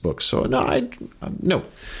its books. So no.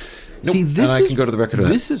 Nope. See, I can go to the record of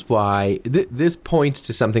that. This is why this points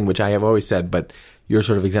to something which I have always said, but you're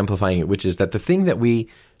sort of exemplifying it, which is that the thing that we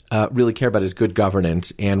really care about is good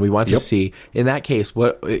governance, and we want to see, in that case,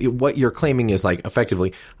 what you're claiming is, like,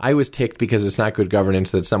 effectively, I was ticked because it's not good governance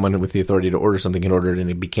that someone with the authority to order something can order it and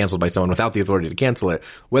it be canceled by someone without the authority to cancel it,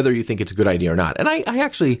 whether you think it's a good idea or not. And I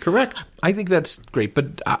actually... Correct. I think that's great,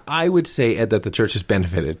 but I would say, Ed, that the church has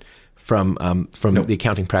benefited from the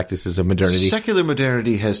accounting practices of modernity. Secular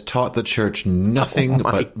modernity has taught the church nothing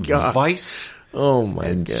but vice. Oh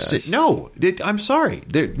my gosh! I'm sorry.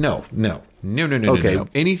 No. Okay. No.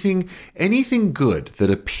 Anything good that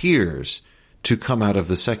appears to come out of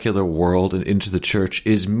the secular world and into the church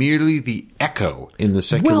is merely the echo in the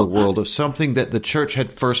secular world of something that the church had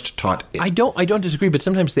first taught it. I don't disagree, but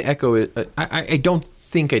sometimes the echo is, I don't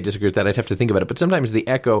think I disagree with that. I'd have to think about it. But sometimes the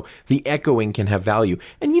echoing can have value.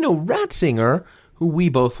 And, Ratzinger, who we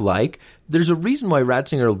both like, there's a reason why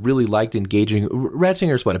Ratzinger really liked engaging.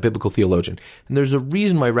 Ratzinger's a biblical theologian. And there's a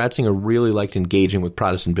reason why Ratzinger really liked engaging with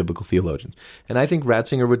Protestant biblical theologians. And I think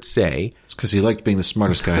Ratzinger would say... It's because he liked being the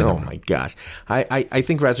smartest guy. Oh, my gosh. I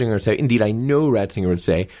think Ratzinger would say, indeed, I know Ratzinger would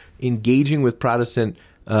say, engaging with Protestant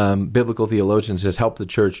biblical theologians has helped the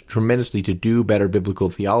church tremendously to do better biblical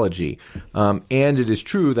theology. And it is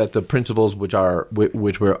true that the principles which are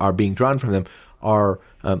being drawn from them are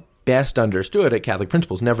best understood at Catholic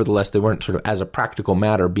principles. Nevertheless, they weren't sort of as a practical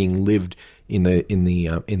matter being lived in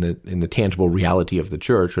the tangible reality of the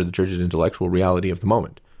church or the church's intellectual reality of the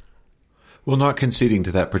moment. Well, not conceding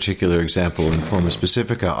to that particular example in Forma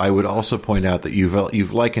Specifica, I would also point out that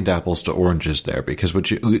you've likened apples to oranges there, because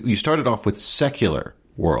you started off with secular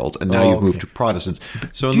world, and now you've moved to Protestants.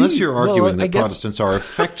 So unless you're arguing that Protestants are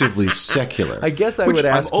effectively secular, I guess I would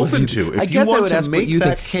ask. I'm open to. If you want to make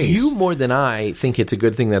that case, you more than I think it's a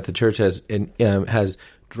good thing that the church has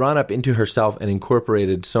drawn up into herself and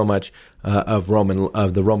incorporated so much of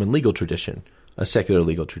the Roman legal tradition, a secular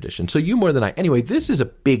legal tradition. So you more than I. Anyway, this is a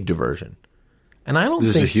big diversion. And I don't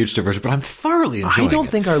think... This is a huge diversion, but I'm thoroughly enjoying it. I don't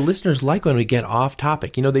think our listeners like when we get off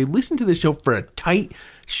topic. They listen to this show for a tight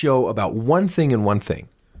show about one thing and one thing.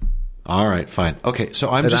 All right, fine. Okay, so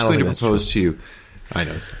I'm just going to propose to you... I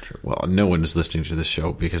know it's not true. Well, no one is listening to this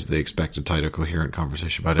show because they expect a tight or coherent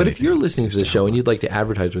conversation about anything. But if you're listening to this show and you'd like to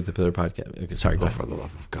advertise with the Pillar Podcast... Okay, sorry, go ahead. For the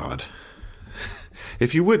love of God.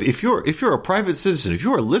 If you're a private citizen, if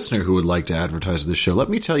you're a listener who would like to advertise this show, let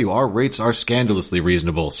me tell you, our rates are scandalously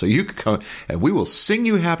reasonable. So you can come and we will sing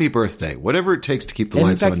you happy birthday. Whatever it takes to keep the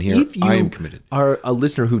lights on here, I am committed. Are a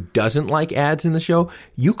listener who doesn't like ads in the show,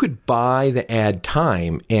 you could buy the ad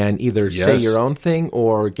time and either say your own thing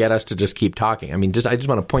or get us to just keep talking. I mean, I just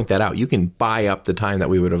want to point that out. You can buy up the time that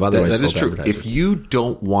we would have otherwise sold. That is true. Advertisers. If you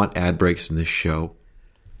don't want ad breaks in this show,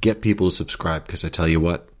 get people to subscribe, because I tell you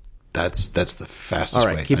what, That's the fastest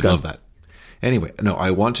way. Keep going. Love that. Anyway, no,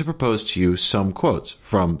 I want to propose to you some quotes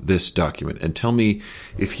from this document, and tell me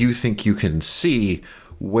if you think you can see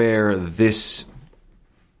where this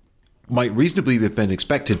might reasonably have been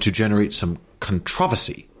expected to generate some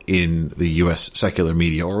controversy in the U.S. secular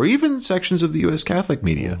media, or even sections of the U.S. Catholic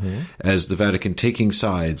media, as the Vatican taking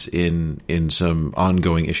sides in some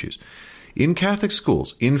ongoing issues. In Catholic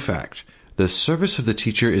schools, in fact, the service of the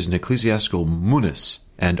teacher is an ecclesiastical munus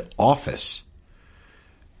and office,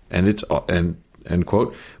 and it's end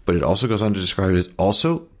quote. But it also goes on to describe it as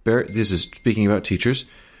also. This is speaking about teachers.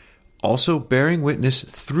 also bearing witness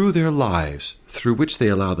through their lives, through which they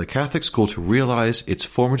allow the Catholic school to realize its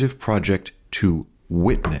formative project to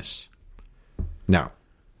witness. Now,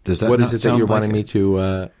 does that What not is it that sound you're like wanting me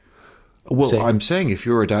to Well, say? I'm saying if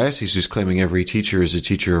you're a diocese who's claiming every teacher is a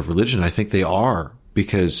teacher of religion, I think they are.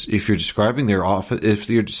 Because if you're describing their office, if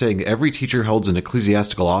you're saying every teacher holds an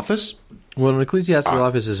ecclesiastical office, Well, an ecclesiastical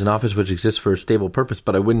office is an office which exists for a stable purpose,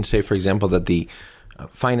 but I wouldn't say, for example, that the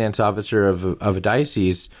finance officer of a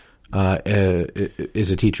diocese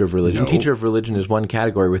is a teacher of religion. No. Teacher of religion is one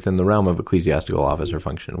category within the realm of ecclesiastical office or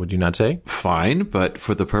function. Would you not say? fine, but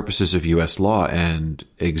for the purposes of U.S. law and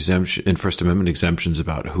exemption and First Amendment exemptions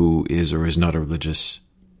about who is or is not a religious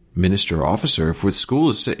minister or officer, if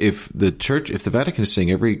the Vatican is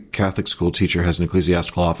saying every Catholic school teacher has an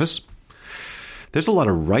ecclesiastical office, there's a lot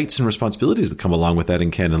of rights and responsibilities that come along with that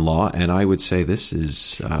in canon law, and I would say this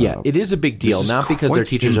is It is a big deal, this is not because they're quite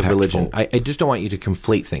teachers of religion. impactful. I just don't want you to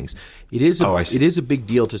conflate things. It is I see. it is a big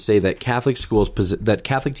deal to say that Catholic school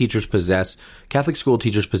teachers possess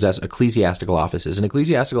ecclesiastical offices. An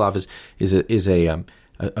ecclesiastical office is a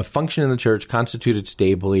function in the church constituted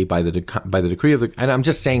stably by the decree of the. And I'm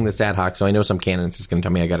just saying this ad hoc, so I know some canons is going to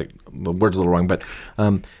tell me I got the words a little wrong, but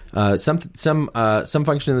some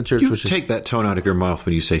function in the church You which take that tone out of your mouth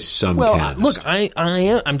when you say some well, canons. look,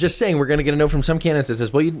 I'm just saying we're going to get a note from some canons that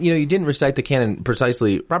says, well, you didn't recite the canon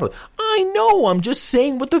precisely properly. I know. I'm just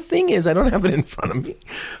saying what the thing is. I don't have it in front of me.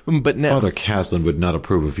 But now, Father Caslin would not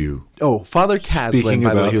approve of you. oh, Father Caslin, Speaking by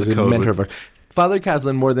the way, about he was the a code mentor with- of ours. Father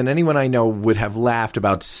Caslin, more than anyone I know, would have laughed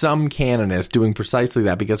about some canonist doing precisely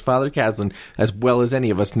that, because Father Caslin, as well as any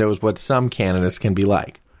of us, knows what some canonists can be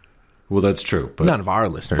like. Well, that's true. But None of our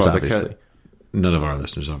listeners, obviously. None of our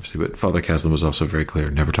listeners, obviously. But Father Caslin was also very clear.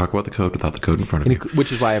 Never talk about the code without the code in front of you.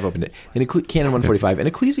 Which is why I've opened it. In Canon 145, an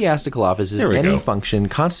ecclesiastical office is There we any go. function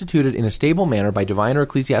constituted in a stable manner by divine or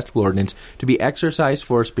ecclesiastical ordinance to be exercised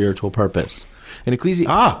for a spiritual purpose.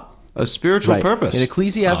 A spiritual purpose. An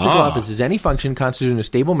ecclesiastical office is any function constituted in a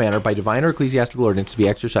stable manner by divine or ecclesiastical ordinance to be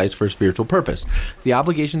exercised for a spiritual purpose. The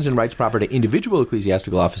obligations and rights proper to individual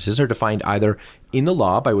ecclesiastical offices are defined either in the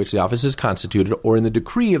law by which the office is constituted or in the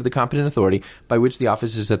decree of the competent authority by which the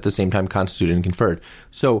office is at the same time constituted and conferred.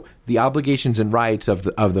 So the obligations and rights of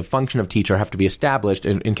the function of teacher have to be established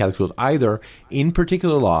in Catholic schools either in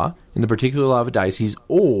particular law, in the particular law of a diocese,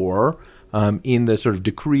 or in the sort of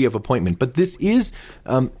decree of appointment. But this is,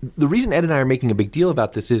 the reason Ed and I are making a big deal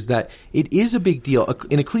about this is that it is a big deal.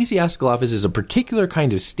 An ecclesiastical office is a particular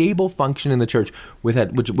kind of stable function in the church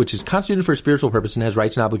which is constituted for a spiritual purpose and has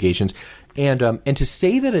rights and obligations. And to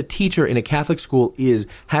say that a teacher in a Catholic school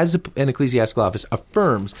has an ecclesiastical office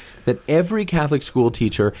affirms that every Catholic school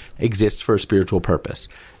teacher exists for a spiritual purpose.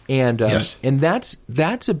 And Yes. and that's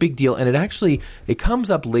a big deal, and it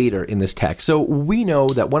comes up later in this text. So we know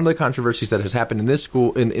that one of the controversies that has happened in this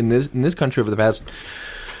school in this country over the past,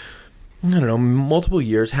 I don't know, multiple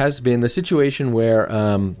years has been the situation where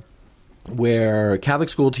Catholic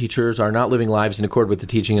school teachers are not living lives in accord with the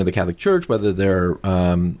teaching of the Catholic Church, whether they're,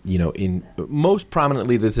 in most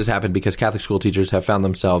prominently this has happened because Catholic school teachers have found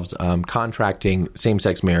themselves contracting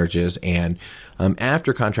same-sex marriages and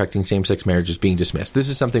after contracting same-sex marriages being dismissed. This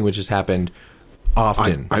is something which has happened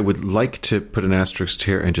often. I would like to put an asterisk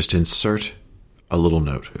here and just insert a little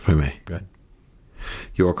note, if I may. Go ahead.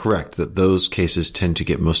 You are correct that those cases tend to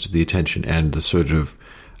get most of the attention, and the sort of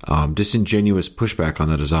disingenuous pushback on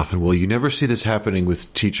that is often, well, you never see this happening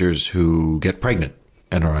with teachers who get pregnant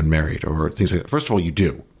and are unmarried or things like that. First of all, you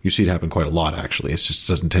do. You see it happen quite a lot, actually. It just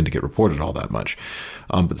doesn't tend to get reported all that much.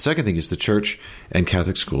 But the second thing is the church and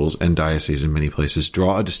Catholic schools and dioceses in many places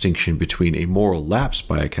draw a distinction between a moral lapse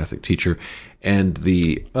by a Catholic teacher and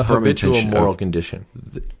the A firm habitual intention moral of, condition.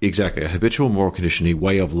 Exactly. A habitual moral condition, a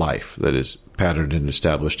way of life that is patterned and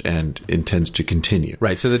established and intends to continue.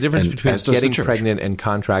 Right. So the difference And between as does the getting church. pregnant and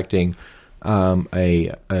contracting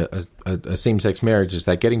a same-sex marriage is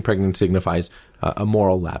that getting pregnant signifies a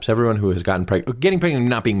moral lapse. Everyone who has gotten pregnant, getting pregnant and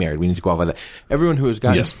not being married, we need to qualify that. Everyone who has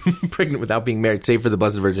gotten Yes. pregnant without being married, save for the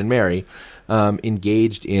Blessed Virgin Mary,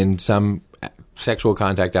 engaged in some sexual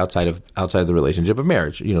contact outside of the relationship of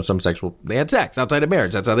marriage. They had sex outside of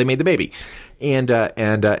marriage. That's how they made the baby, and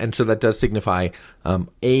so that does signify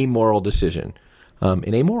a moral decision,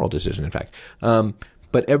 an amoral decision, in fact.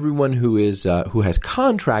 But everyone who has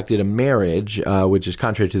contracted a marriage, which is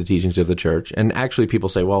contrary to the teachings of the Church, and actually people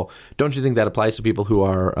say, well, don't you think that applies to people who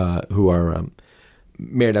are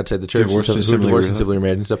married outside the Church, Divorced who and are civilly divorced and married? civilly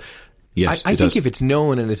married and stuff? Yes, I it think does. if it's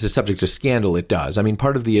known and it's a subject of scandal, it does. I mean,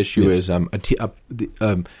 part of the issue Yes. is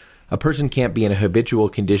a person can't be in a habitual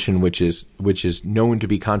condition which is known to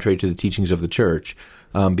be contrary to the teachings of the Church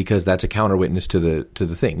because that's a counter witness to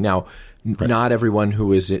the thing. Now, not everyone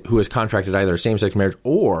who is contracted either a same-sex marriage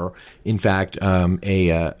or, in fact, an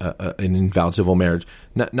invalid civil marriage,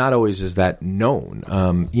 not always is that known.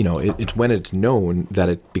 It's when it's known that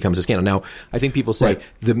it becomes a scandal. Now, I think people say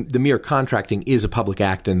the mere contracting is a public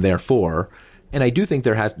act, and therefore, and I do think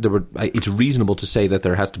it's reasonable to say that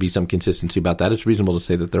there has to be some consistency about that. It's reasonable to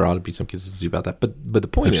say that there ought to be some consistency about that. But the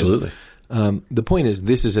point is,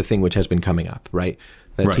 this is a thing which has been coming up, right?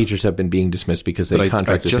 That teachers have been being dismissed because they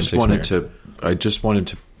contracted same-sex marriage. I just wanted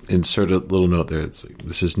to insert a little note there.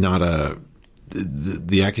 This is not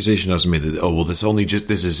the accusation doesn't mean that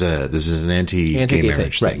this is an anti-gay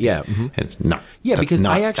marriage thing. Right? Yeah, mm-hmm. And it's not. Yeah, because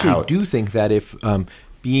I actually do think that if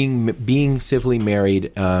being civilly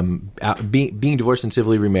married, being divorced and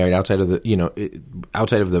civilly remarried outside of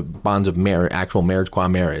the bonds of marriage, actual marriage qua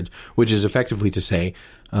marriage, which is effectively to say,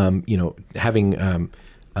 having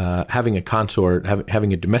a consort,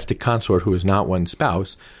 having a domestic consort who is not one's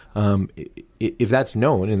spouse, if that's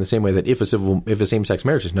known in the same way that if a same-sex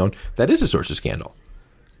marriage is known, that is a source of scandal.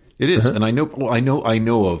 It is, and I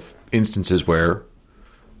know of instances where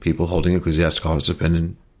people holding ecclesiastical office have been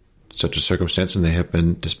in such a circumstance, and they have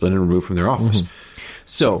been disciplined and removed from their office. Mm-hmm.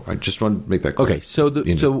 So I just want to make that clear. Okay, so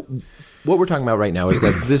what we're talking about right now is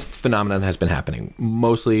that this phenomenon has been happening.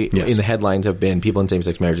 Mostly in the headlines have been people in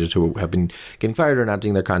same-sex marriages who have been getting fired or not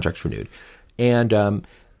seeing their contracts renewed. And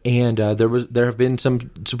there have been some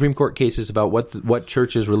Supreme Court cases about what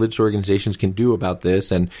churches, religious organizations can do about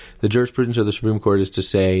this. And the jurisprudence of the Supreme Court is to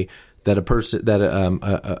say that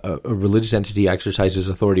a religious entity exercises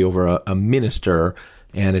authority over a minister,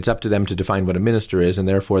 and it's up to them to define what a minister is, and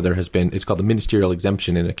therefore it's called the ministerial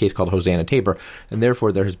exemption in a case called Hosanna Tabor, and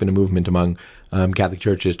therefore there has been a movement among Catholic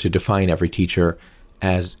churches to define every teacher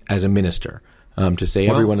as a minister, to say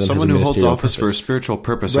everyone has a someone who holds office purpose for a spiritual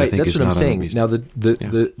purpose. Right, I think that's is what not I'm saying. unreasonable.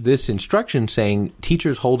 Now, this instruction saying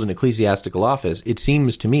teachers hold an ecclesiastical office, it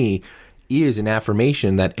seems to me, is an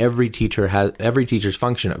affirmation that every teacher's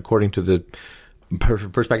function, according to the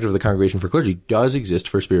perspective of the Congregation for Clergy, does exist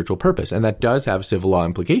for a spiritual purpose, and that does have civil law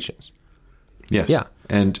implications. Yes. Yeah.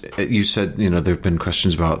 And you said, there have been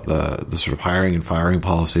questions about the sort of hiring and firing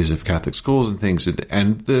policies of Catholic schools and things,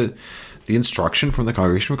 and the instruction from the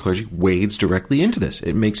Congregation for Clergy wades directly into this.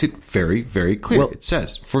 It makes it very, very clear. It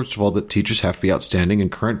says, first of all, that teachers have to be outstanding in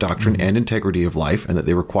current doctrine and integrity of life, and that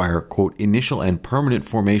they require, quote, initial and permanent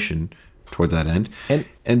formation toward that end.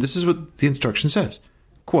 And this is what the instruction says,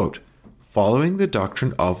 quote, following the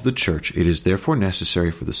doctrine of the Church, it is therefore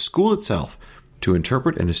necessary for the school itself to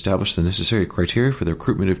interpret and establish the necessary criteria for the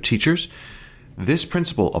recruitment of teachers. This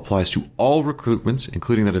principle applies to all recruitments,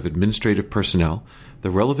 including that of administrative personnel. The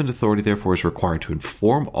relevant authority, therefore, is required to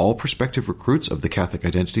inform all prospective recruits of the Catholic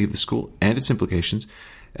identity of the school and its implications,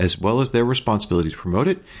 as well as their responsibility to promote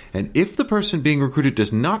it. And if the person being recruited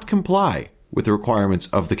does not comply with the requirements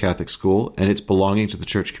of the Catholic school and its belonging to the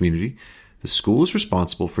church community, the school is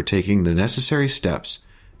responsible for taking the necessary steps.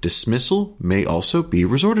 Dismissal may also be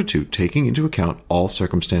resorted to, taking into account all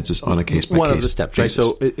circumstances on a case-by-case One of the steps, basis.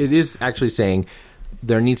 Right? So it is actually saying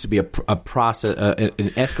there needs to be a process, an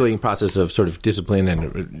escalating process of sort of discipline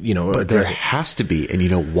and, But there has to be. And you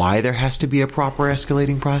know why there has to be a proper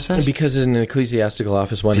escalating process? Because in an ecclesiastical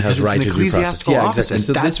office, one has right to due process. Because it's an ecclesiastical office,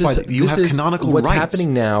 and that's why you have canonical rights. What's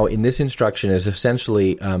happening now in this instruction is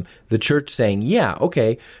essentially the church saying,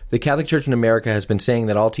 the Catholic Church in America has been saying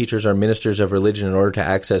that all teachers are ministers of religion in order to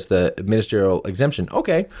access the ministerial exemption.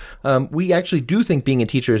 Okay, we actually do think being a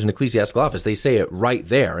teacher is an ecclesiastical office. They say it right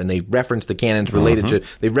there, and they reference the canons related to,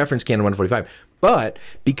 they reference Canon 145. But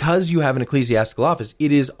because you have an ecclesiastical office,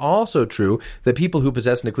 it is also true that people who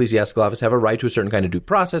possess an ecclesiastical office have a right to a certain kind of due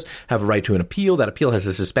process, have a right to an appeal. That appeal has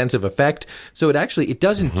a suspensive effect. So it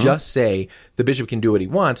doesn't just say the bishop can do what he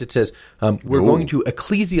wants. It says we're going to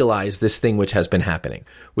ecclesialize this thing which has been happening,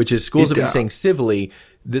 which is schools have been saying civilly,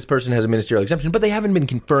 this person has a ministerial exemption, but they haven't been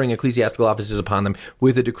conferring ecclesiastical offices upon them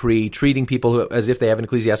with a decree, treating people as if they have an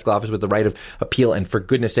ecclesiastical office with the right of appeal and, for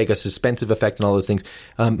goodness sake, a suspensive effect and all those things.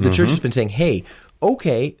 The church has been saying, hey,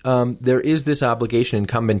 okay, there is this obligation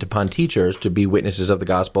incumbent upon teachers to be witnesses of the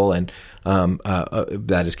gospel, and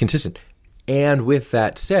that is consistent. And with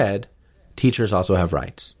that said, teachers also have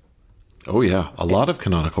rights. Oh, yeah. A lot of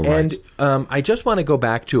canonical rights. And I just want to go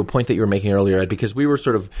back to a point that you were making earlier, Ed, because we were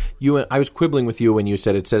I was quibbling with you when you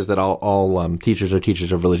said it says that all teachers are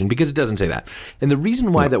teachers of religion, because it doesn't say that. And the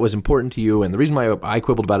reason why that was important to you, and the reason why I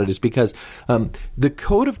quibbled about it, is because the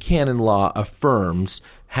Code of Canon Law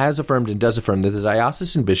has affirmed and does affirm that the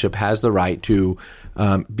diocesan bishop has the right to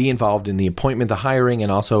be involved in the appointment, the hiring,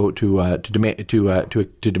 and also to demand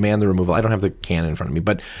the removal. I don't have the canon in front of me,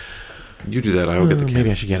 but You do that. I will get the can.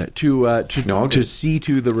 Maybe I should get it. To see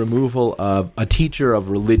to the removal of a teacher of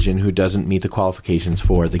religion who doesn't meet the qualifications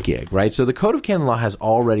for the gig, right? So the Code of Canon Law has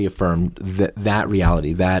already affirmed that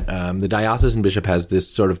reality, that the diocesan bishop has this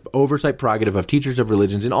sort of oversight prerogative of teachers of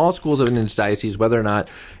religions in all schools in its diocese, whether or not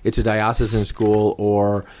it's a diocesan school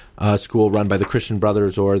or a school run by the Christian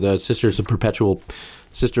Brothers or the Sisters of Perpetual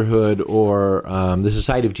Sisterhood or the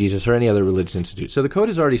Society of Jesus or any other religious institute. So the code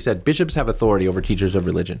has already said bishops have authority over teachers of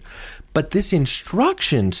religion. But this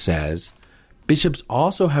instruction says bishops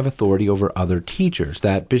also have authority over other teachers,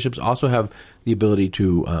 that bishops also have the ability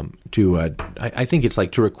to I think it's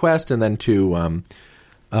like to request and then to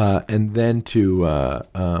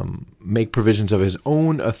make provisions of his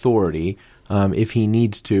own authority if he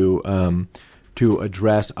needs to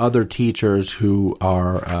address other teachers who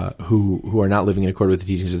are not living in accord with the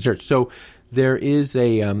teachings of the church. So there is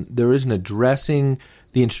an addressing.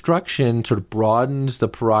 The instruction sort of broadens the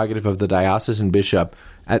prerogative of the diocesan bishop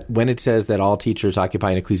when it says that all teachers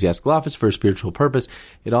occupy an ecclesiastical office for a spiritual purpose.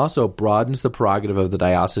 It also broadens the prerogative of the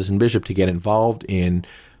diocesan bishop to get involved in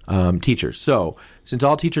teachers. So since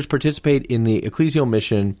all teachers participate in the ecclesial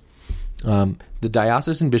mission, the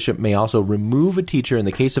diocesan bishop may also remove a teacher in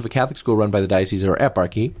the case of a Catholic school run by the diocese or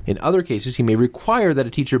eparchy. In other cases, he may require that a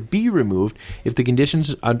teacher be removed if the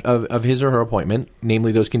conditions of his or her appointment,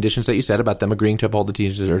 namely those conditions that you said about them agreeing to uphold the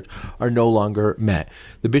teachings of the church, are no longer met.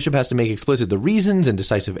 The bishop has to make explicit the reasons and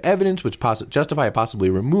decisive evidence which justify a possible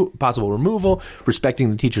removal, respecting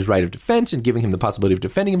the teacher's right of defense and giving him the possibility of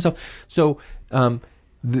defending himself. So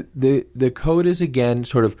the code is again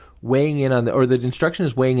sort of weighing in on the instruction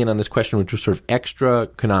is weighing in on this question, which was sort of extra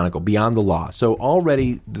canonical, beyond the law. So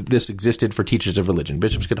already this existed for teachers of religion.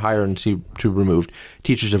 Bishops could hire and see to removed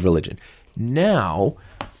teachers of religion. Now,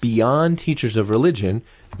 beyond teachers of religion,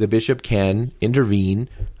 the bishop can intervene,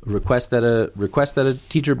 request that a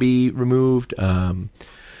teacher be removed,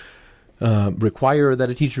 require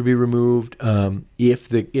that a teacher be removed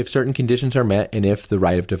if certain conditions are met and if the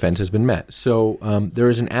right of defense has been met. So there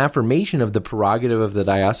is an affirmation of the prerogative of the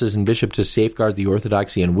diocesan bishop to safeguard the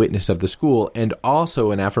orthodoxy and witness of the school, and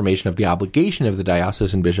also an affirmation of the obligation of the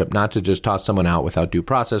diocesan bishop not to just toss someone out without due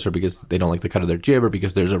process, or because they don't like the cut of their jib, or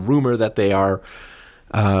because there's a rumor that they are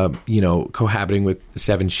cohabiting with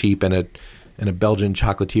 7 sheep and a Belgian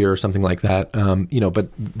chocolatier or something like that,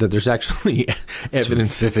 but that there's actually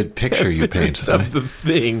evidence. It's a vivid picture you paint of the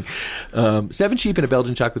thing. 7 sheep and a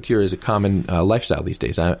Belgian chocolatier is a common lifestyle these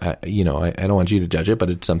days. I don't want you to judge it, but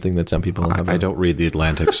it's something that some people have. I don't read The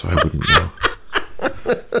Atlantic, so I wouldn't know.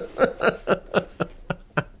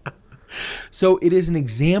 So it is an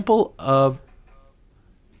example of.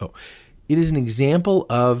 It is an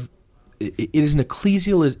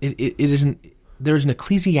ecclesial. It isn't. There's an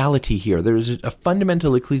ecclesiality here. There is a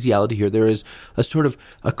fundamental ecclesiality here. There is a sort of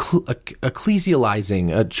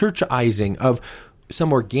ecclesializing, a churchizing of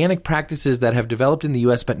some organic practices that have developed in the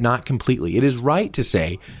U.S., but not completely. It is right to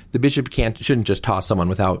say the bishop shouldn't just toss someone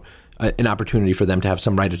without an opportunity for them to have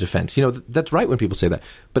some right of defense. That's right when people say that.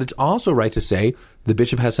 But it's also right to say the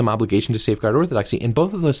bishop has some obligation to safeguard orthodoxy. And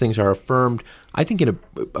both of those things are affirmed, I think, in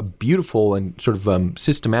a beautiful and sort of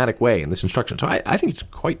systematic way in this instruction. So I think it's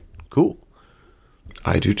quite cool.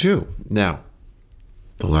 I do too. Now,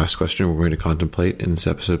 the last question we're going to contemplate in this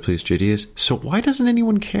episode, please, JD, is, so why doesn't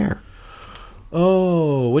anyone care?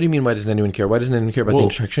 Oh, what do you mean, why doesn't anyone care? Why doesn't anyone care about the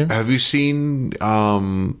instruction? Have you seen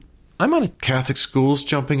I'm on Catholic schools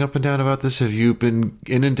jumping up and down about this? Have you been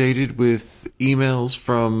inundated with emails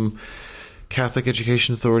from Catholic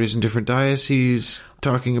education authorities in different dioceses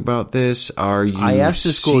talking about this? Are you I asked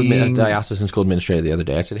the diocesan school administrator the other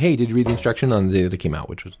day. I said, hey, did you read the instruction on the day that it came out,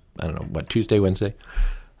 which was, I don't know, Tuesday, Wednesday?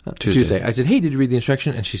 Tuesday. I said, hey, did you read the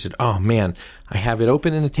instruction? And she said, oh, man, I have it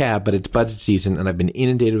open in a tab, but it's budget season, and I've been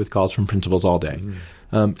inundated with calls from principals all day.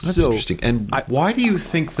 That's interesting. And why do you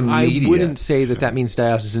think the media... I wouldn't say that means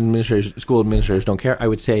diocesan administrators, school administrators don't care. I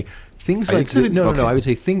would say things like... No. I would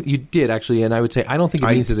say you did, actually, and I would say I don't think it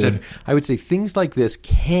means that... I would say things like this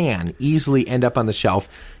can easily end up on the shelf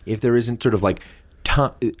if there isn't sort of like...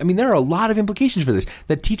 there are a lot of implications for this.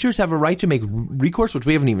 That teachers have a right to make recourse, which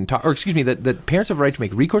we haven't even talked... Or excuse me, that parents have a right to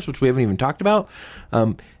make recourse, which we haven't even talked about.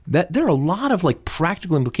 That there are a lot of like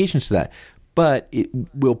practical implications to that. But it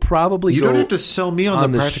will probably You don't have to sell me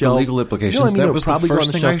on the practical legal implications. That was the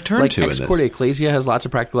first thing I turned to in this. Ex Corde Ecclesia has lots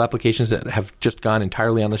of practical applications that have just gone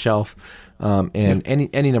entirely on the shelf, and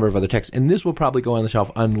any number of other texts. And this will probably go on the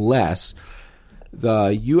shelf unless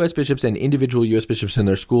the U.S. bishops and individual U.S. bishops in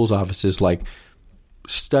their schools' offices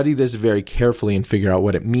study this very carefully and figure out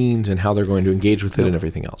what it means and how they're going to engage with it and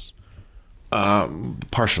everything else.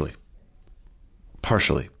 Partially.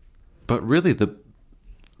 But really,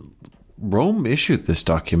 Rome issued this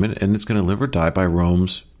document, and it's going to live or die by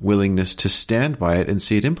Rome's willingness to stand by it and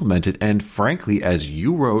see it implemented. And frankly, as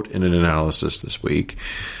you wrote in an analysis this week,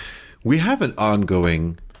 we have an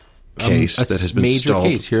ongoing case that has been major stalled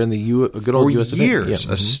case here in the good old U.S. for years.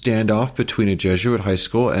 A standoff between a Jesuit high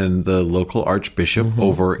school and the local archbishop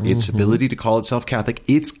over its ability to call itself Catholic,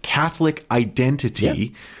 its Catholic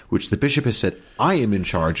identity, which the bishop has said, I am in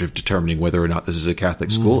charge of determining whether or not this is a Catholic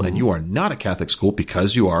school, and you are not a Catholic school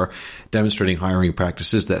because you are demonstrating hiring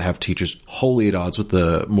practices that have teachers wholly at odds with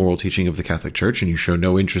the moral teaching of the Catholic Church, and you show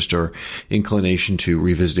no interest or inclination to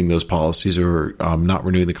revisiting those policies or not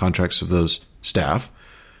renewing the contracts of those staff.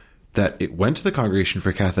 That it went to the Congregation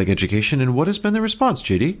for Catholic Education, and what has been the response,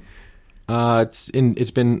 JD?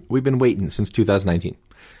 We've been waiting since 2019.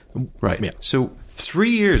 Right. Yeah. So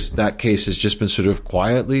 3 years that case has just been sort of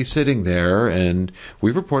quietly sitting there, and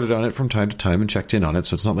we've reported on it from time to time and checked in on it,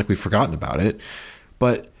 so it's not like we've forgotten about it.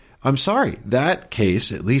 But I'm sorry, that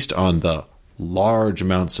case, at least on the large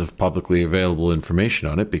amounts of publicly available information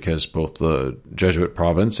on it, because both the Jesuit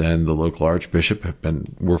province and the local archbishop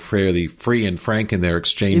were fairly free and frank in their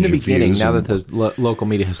exchange in the of beginning. views. Now that the local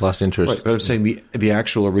media has lost interest, Right, but I'm saying the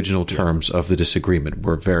actual original terms of the disagreement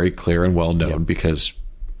were very clear and well known because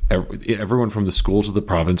everyone from the school to the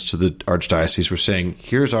province to the archdiocese were saying,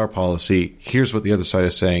 here's our policy, here's what the other side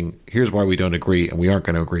is saying, here's why we don't agree, and we aren't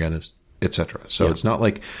going to agree on this, etc. So it's not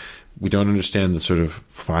like we don't understand the sort of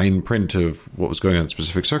fine print of what was going on in a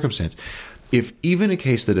specific circumstance. If even a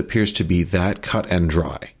case that appears to be that cut and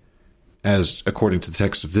dry, as according to the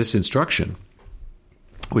text of this instruction,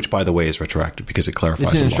 which, by the way, is retroactive because it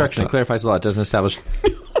clarifies it's an a instruction. law. It clarifies a law. It doesn't establish.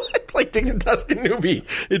 It's like Dignitas Canubi.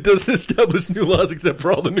 It doesn't establish new laws except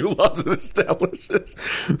for all the new laws it establishes.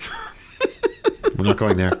 We're not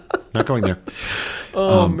going there. Not going there.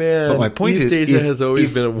 Oh, man. But my point East is, Asia has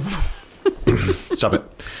always been a... Stop it.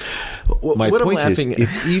 My point is,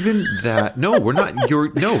 if even that, no, we're not.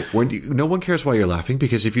 No one cares why you're laughing,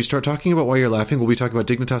 because if you start talking about why you're laughing, we'll be talking about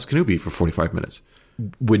Dignitas Canubi for 45 minutes.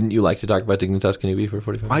 Wouldn't you like to talk about Dignitas Canubi for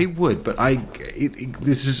 45 minutes? I would, but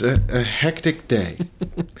this is a hectic day.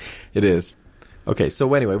 It is. Okay,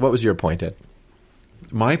 so anyway, what was your point, Ed?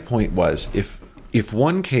 My point was, if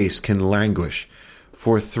one case can languish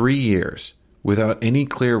for 3 years without any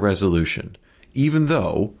clear resolution, even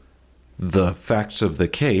though the facts of the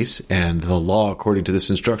case and the law according to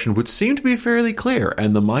this instruction would seem to be fairly clear,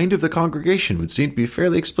 and the mind of the congregation would seem to be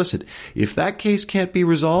fairly explicit, if that case can't be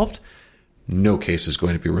resolved, no case is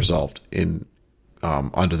going to be resolved in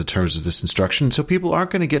under the terms of this instruction. So people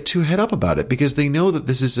aren't going to get too head up about it because they know that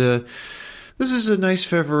this is a nice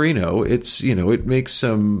Feverino. It's, it makes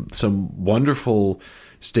some wonderful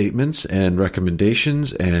statements and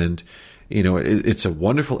recommendations, and it's a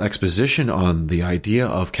wonderful exposition on the idea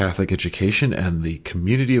of Catholic education and the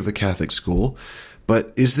community of a Catholic school.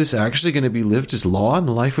 But is this actually going to be lived as law in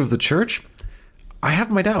the life of the church? I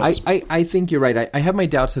have my doubts. I think you're right. I have my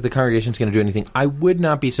doubts that the congregation's going to do anything. I would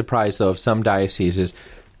not be surprised, though, if some dioceses...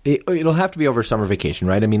 It'll have to be over summer vacation,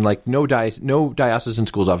 right? I mean, like, no diocesan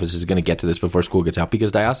schools office is going to get to this before school gets out,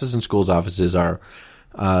 because diocesan schools offices are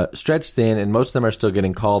stretched thin, and most of them are still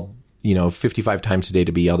getting called 55 times a day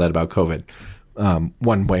to be yelled at about COVID,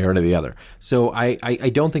 one way or the other. So I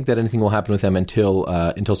don't think that anything will happen with them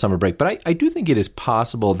until summer break. But I do think it is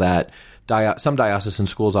possible that some diocesan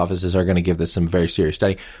schools offices are going to give this some very serious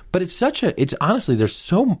study. But it's honestly, there's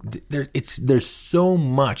so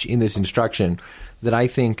much in this instruction that I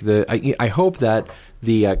think I hope that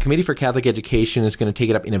the Committee for Catholic Education is going to take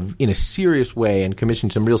it up in a serious way and commission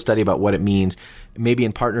some real study about what it means, maybe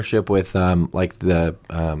in partnership with the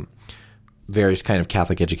various kind of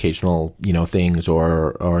Catholic educational things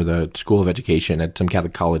or the School of Education at some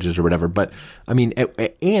Catholic colleges or whatever. But I mean,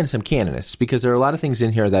 and some canonists, because there are a lot of things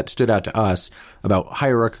in here that stood out to us about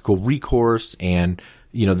hierarchical recourse and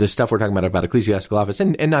this stuff we're talking about ecclesiastical office,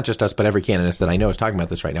 and not just us, but every canonist that I know is talking about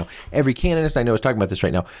this right now. Every canonist I know is talking about this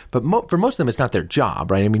right now. But for most of them, it's not their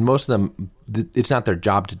job, right? I mean, most of them, it's not their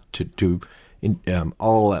job to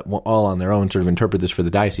all on their own sort of interpret this for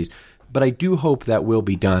the diocese. But I do hope that will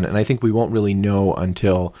be done, and I think we won't really know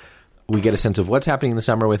until we get a sense of what's happening in the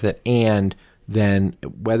summer with it, and then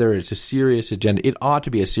whether it's a serious agenda. It ought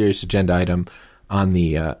to be a serious agenda item on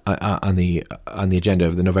the agenda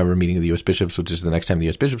of the November meeting of the U.S. Bishops, which is the next time the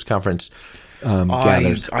U.S. Bishops Conference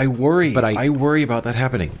gathers. I worry about that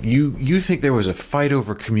happening. You think there was a fight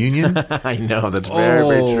over communion? I know, that's very,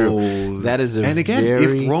 very true. That is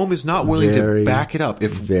if Rome is not willing to back it up,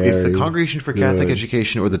 if the Congregation for Catholic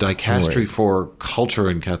Education or the Dicastery for Culture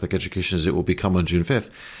and Catholic Education, as it will become on June 5th,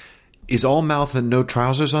 is all mouth and no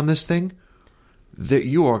trousers on this thing, that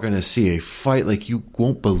you are going to see a fight like you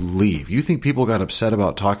won't believe. You think people got upset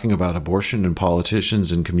about talking about abortion and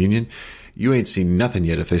politicians and communion? You ain't seen nothing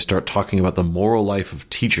yet if they start talking about the moral life of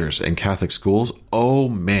teachers and Catholic schools. Oh,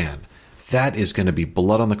 man. That is going to be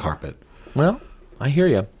blood on the carpet. Well, I hear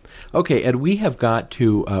you. Okay, Ed, we have got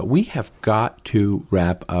to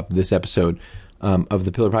wrap up this episode of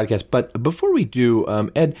the Pillar Podcast. But before we do,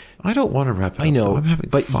 Ed, I don't want to wrap it up. I know, though. I'm having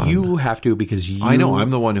but fun. you have to because you. I know. I'm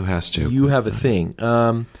the one who has to. You have a thing.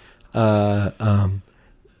 But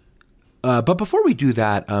before we do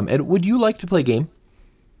that, Ed, would you like to play a game?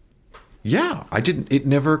 Yeah, I didn't. It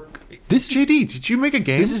never. JD, did you make a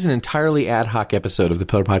game? This is an entirely ad hoc episode of the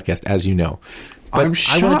Pillar Podcast, as you know. But I'm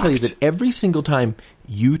shocked. I want to tell you that every single time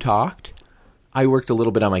you talked, I worked a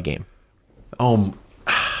little bit on my game.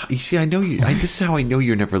 You see, I know you. This is how I know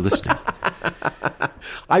you're never listening.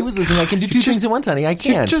 I was listening. I can do two things at once, honey. I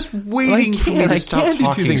can. You're just waiting for me to stop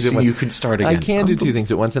talking so you can start again. I can do two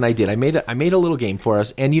things at once, and I did. I made a little game for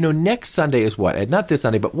us. And, next Sunday is what, Ed? Not this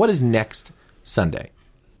Sunday, but what is next Sunday?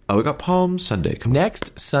 Oh, we got Palm Sunday coming up.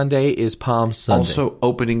 Next Sunday is Palm Sunday. Also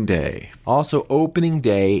opening day.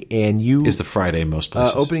 And you... Is the Friday most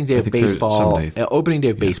places. Opening day of baseball. Opening day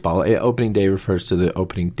of baseball. Opening day refers to the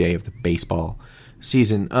opening day of the baseball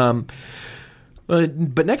season.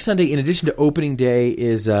 But next Sunday, in addition to opening day,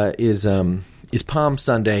 is Palm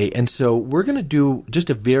Sunday, and so we're going to do just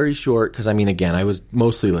a very short. Because again, I was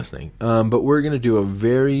mostly listening, but we're going to do a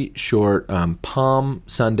very short Palm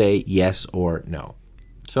Sunday yes or no.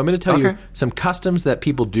 So I'm going to tell you some customs that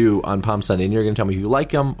people do on Palm Sunday, and you're going to tell me if you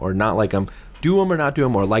like them or not like them, do them or not do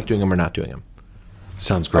them, or like doing them or not doing them.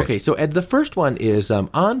 Sounds great. Okay, so Ed, the first one is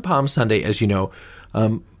on Palm Sunday, as you know.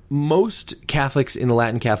 Most Catholics in the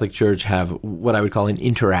Latin Catholic Church have what I would call an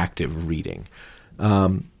interactive reading.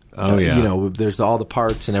 There's all the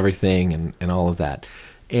parts and everything and all of that.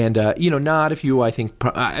 And, not if you, I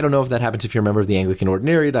don't know if that happens if you're a member of the Anglican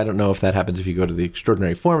Ordinariate. I don't know if that happens if you go to the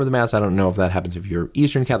extraordinary form of the Mass. I don't know if that happens if you're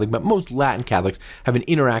Eastern Catholic. But most Latin Catholics have an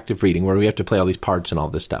interactive reading where we have to play all these parts and all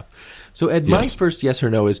this stuff. So, Ed, my first yes or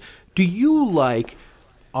no is, do you like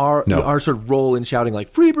our sort of role in shouting like,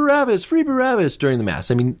 Free Barabbas during the Mass?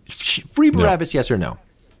 Free Barabbas, yes or no?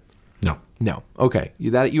 No. Okay.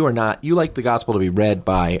 You are not. You like the gospel to be read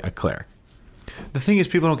by a cleric. The thing is,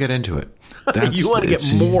 people don't get into it. You want to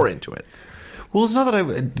get more into it. Well, it's not that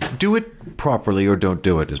I do it properly or don't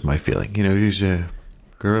do it is my feeling. You say,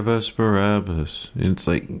 Gervas Barabbas. And it's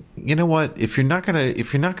like, you know what? If you're not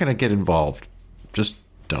gonna get involved, just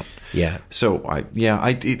don't. Yeah. So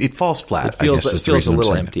it falls flat. It feels, I guess, is the reason a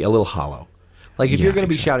little I'm empty, a little hollow. Like if you're going to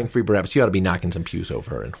be shouting Free Barabbas, you ought to be knocking some pews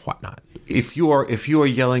over and whatnot. If you are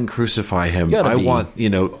yelling crucify him,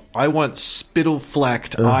 I want spittle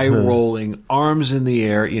flecked, eye rolling, arms in the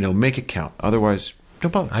air, make it count. Otherwise,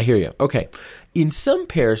 don't bother. I hear you. Okay. In some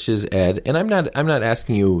parishes, Ed, and I'm not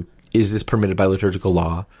asking you, is this permitted by liturgical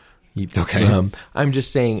law? Okay. I'm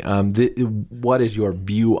just saying, what is your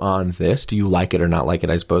view on this? Do you like it or not like it,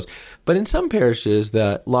 I suppose? But in some parishes,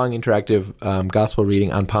 the long interactive gospel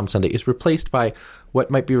reading on Palm Sunday is replaced by what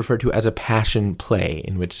might be referred to as a passion play,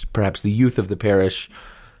 in which perhaps the youth of the parish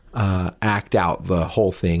act out the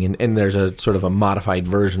whole thing. And there's a sort of a modified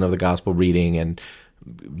version of the gospel reading and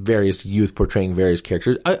various youth portraying various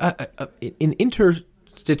characters. An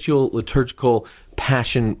interstitial liturgical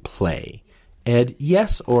passion play. Ed,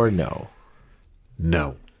 yes or no?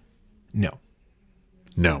 No.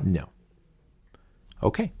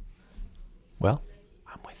 Okay. Well,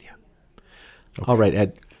 I'm with you. Okay. All right,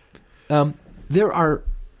 Ed. There are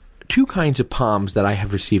two kinds of palms that I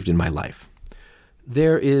have received in my life.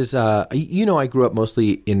 There is, I grew up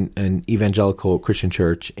mostly in an evangelical Christian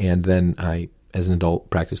church, and then I, as an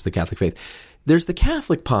adult, practiced the Catholic faith. There's the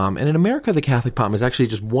Catholic palm, and in America, the Catholic palm is actually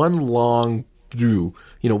just one long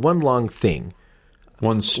thing.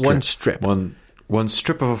 One strip. One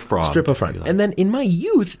strip of a frond. Strip of frond. And then in my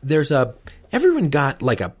youth, everyone got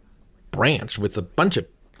like a branch with a bunch of,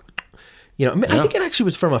 I think it actually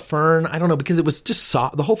was from a fern. I don't know, because it was just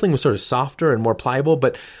soft. The whole thing was sort of softer and more pliable.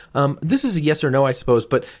 But this is a yes or no, I suppose.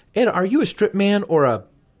 But Ed, are you a strip man or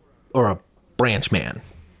a branch man?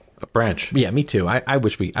 A branch. Yeah, me too. I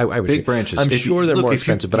wish we. Big branches. I'm sure they're more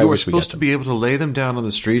expensive, but I wish we got them. You were supposed to be able to lay them down on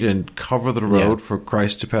the street and cover the road for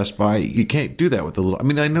Christ to pass by. You can't do that with the little.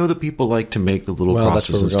 I know that people like to make the little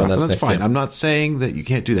crosses and stuff, and that's fine. I'm not saying that you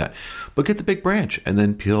can't do that, but get the big branch and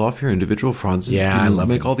then peel off your individual fronds. Yeah, I love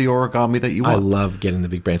make all the origami that you want. I love getting the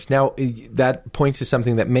big branch. Now that points to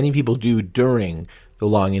something that many people do during the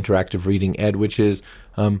long interactive reading, Ed, which is.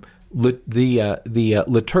 The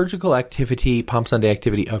liturgical activity, Palm Sunday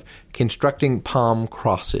activity of constructing palm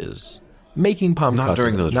crosses, making palm crosses.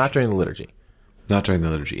 During the liturgy. Not during the liturgy. Not during the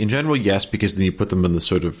liturgy. In general, yes, because then you put them in the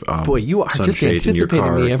sort of Boy, you are just sunshade in your anticipating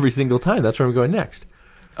car. me every single time. That's where I'm going next.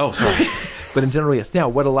 Oh, sorry. But in general, yes. Now,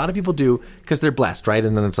 what a lot of people do, because they're blessed, right?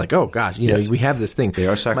 And then it's like, oh, gosh, you know, we have this thing. They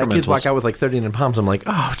are sacramentals. My kids walk out with like 39 palms. I'm like,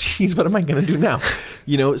 oh, geez, what am I going to do now?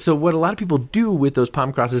 You know, so what a lot of people do with those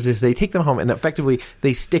palm crosses is they take them home and effectively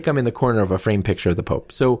they stick them in the corner of a framed picture of the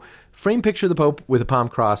Pope. So frame picture of the Pope with a palm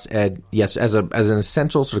cross, Ed, yes, as an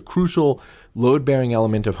essential, sort of crucial, load-bearing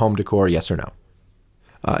element of home decor, yes or no?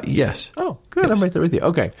 Yes. Oh, good. Yes. I'm right there with you.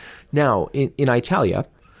 Okay. Now, in Italia...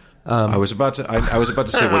 I was about to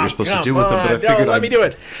say what you're supposed to do with them, but I figured let me do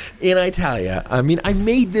it. In Italia, I mean, I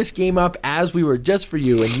made this game up as we were just for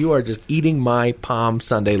you, and you are just eating my Palm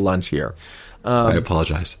Sunday lunch here. I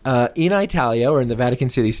apologize. In Italia, or in the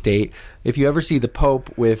Vatican City State, if you ever see the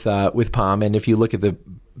Pope with palm, and if you look at the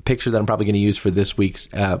picture that I'm probably going to use for this week's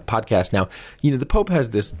podcast now, you know, the Pope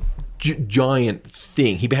has this giant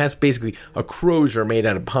thing. He has basically a crozier made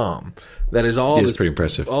out of palm. That is all. It's pretty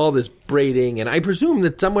impressive. All this braiding, and I presume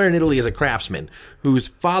that somewhere in Italy is a craftsman whose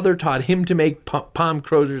father taught him to make palm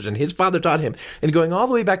croziers, and his father taught him. And going all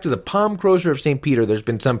the way back to the palm crozier of St. Peter, there's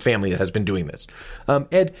been some family that has been doing this.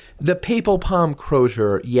 Ed, the papal palm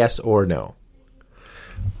crozier, yes or no?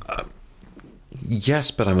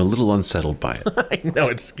 Yes, but I'm a little unsettled by it. I know,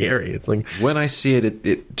 it's scary. It's like when I see it,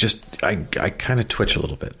 it just I kind of twitch a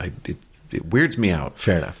little bit. It weirds me out.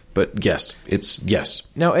 Fair enough. But yes, it's yes.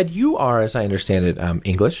 Now, Ed, you are, as I understand it,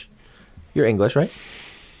 English. You're English, right?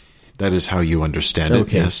 That is how you understand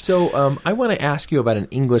it, yes. So I want to ask you about an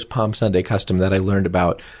English Palm Sunday custom that I learned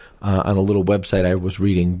about on a little website I was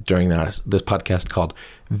reading during this podcast called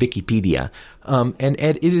Wikipedia. And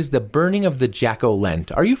Ed, it is the burning of the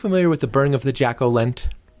Jack-o'-lent. Are you familiar with the burning of the Jack-o'-lent?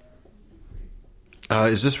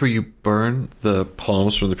 Is this where you burn the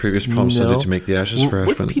palms from the previous Palm Sunday to make the ashes for Ash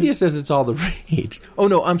Wednesday? Wikipedia says it's all the rage. Oh,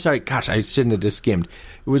 no, I'm sorry. Gosh, I shouldn't have just skimmed.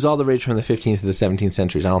 It was all the rage from the 15th to the 17th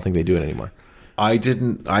centuries. I don't think they do it anymore. I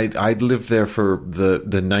didn't. I lived there for the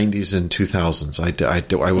 90s and 2000s. I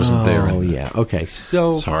wasn't there. Oh, yeah. Okay,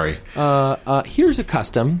 so... Sorry. Here's a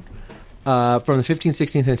custom from the 15th,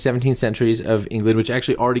 16th, and 17th centuries of England, which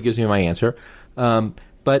actually already gives me my answer.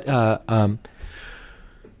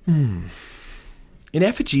 An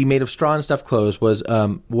effigy made of straw and stuffed clothes was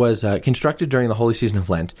constructed during the holy season of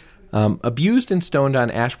Lent, abused and stoned on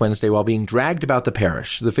Ash Wednesday while being dragged about the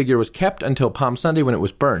parish. The figure was kept until Palm Sunday when it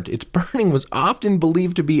was burnt. Its burning was often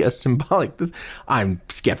believed to be a symbolic... I'm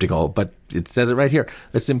skeptical, but it says it right here.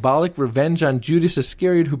 A symbolic revenge on Judas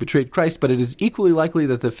Iscariot who betrayed Christ, but it is equally likely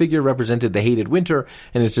that the figure represented the hated winter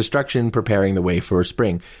and its destruction preparing the way for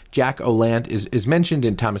spring. Jack-o'-lent is mentioned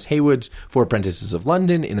in Thomas Heywood's Four Apprentices of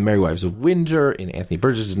London, in The Merry Wives of Windsor, in Anthony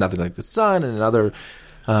Burgess' Nothing Like the Sun, and in other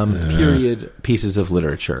period pieces of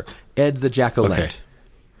literature. Ed the Jack-o'-lent. Okay.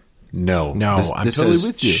 No, I'm this totally has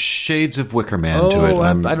with you. Shades of Wicker Man to it.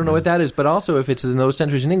 I don't know what that is, but also if it's in those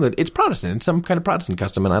centuries in England, it's Protestant. It's some kind of Protestant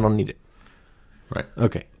custom, and I don't need it. Right.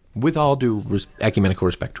 Okay. With all due ecumenical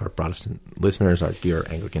respect to our Protestant listeners, our dear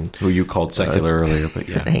Anglican... Who you called secular earlier, but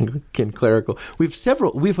yeah. Anglican clerical. We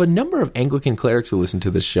have a number of Anglican clerics who listen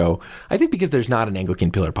to this show. I think because there's not an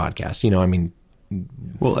Anglican Pillar podcast. You know, I mean...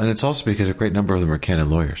 Well, and it's also because a great number of them are canon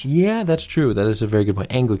lawyers. Yeah, that's true. That is a very good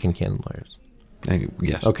point. Anglican canon lawyers.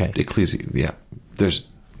 Yes. Okay. Yeah. There's...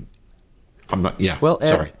 I'm not... Yeah. Well,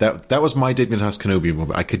 sorry. That was my Dignitas Canobium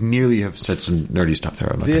moment. I could nearly have said some nerdy stuff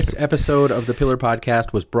there. This episode of the Pillar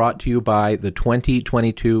Podcast was brought to you by the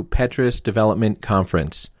 2022 Petrus Development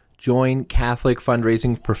Conference. Join Catholic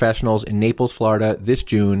fundraising professionals in Naples, Florida this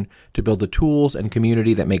June to build the tools and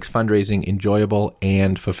community that makes fundraising enjoyable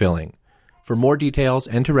and fulfilling. For more details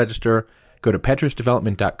and to register, go to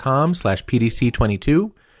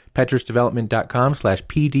petrusdevelopment.com/PDC22,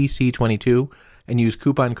 petrusdevelopment.com/PDC22, and use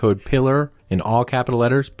coupon code PILLAR in all capital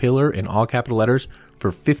letters, PILLAR in all capital letters,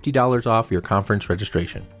 for $50 off your conference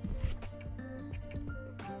registration.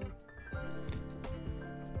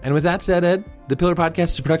 And with that said, Ed, the Pillar Podcast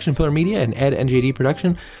is a production of Pillar Media and Ed and JD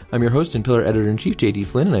Production. I'm your host and Pillar Editor-in-Chief, JD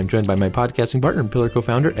Flynn, and I'm joined by my podcasting partner and Pillar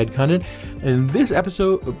co-founder, Ed Condon. And this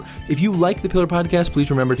episode, if you like the Pillar Podcast, please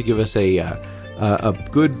remember to give us a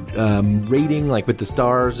good rating, like with the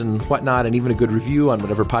stars and whatnot, and even a good review on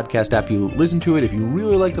whatever podcast app you listen to it. If you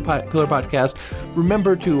really like the Pillar Podcast,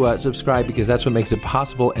 remember to subscribe, because that's what makes it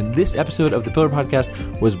possible. And this episode of the Pillar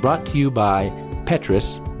Podcast was brought to you by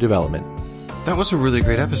Petrus Development. That was a really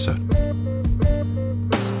great episode.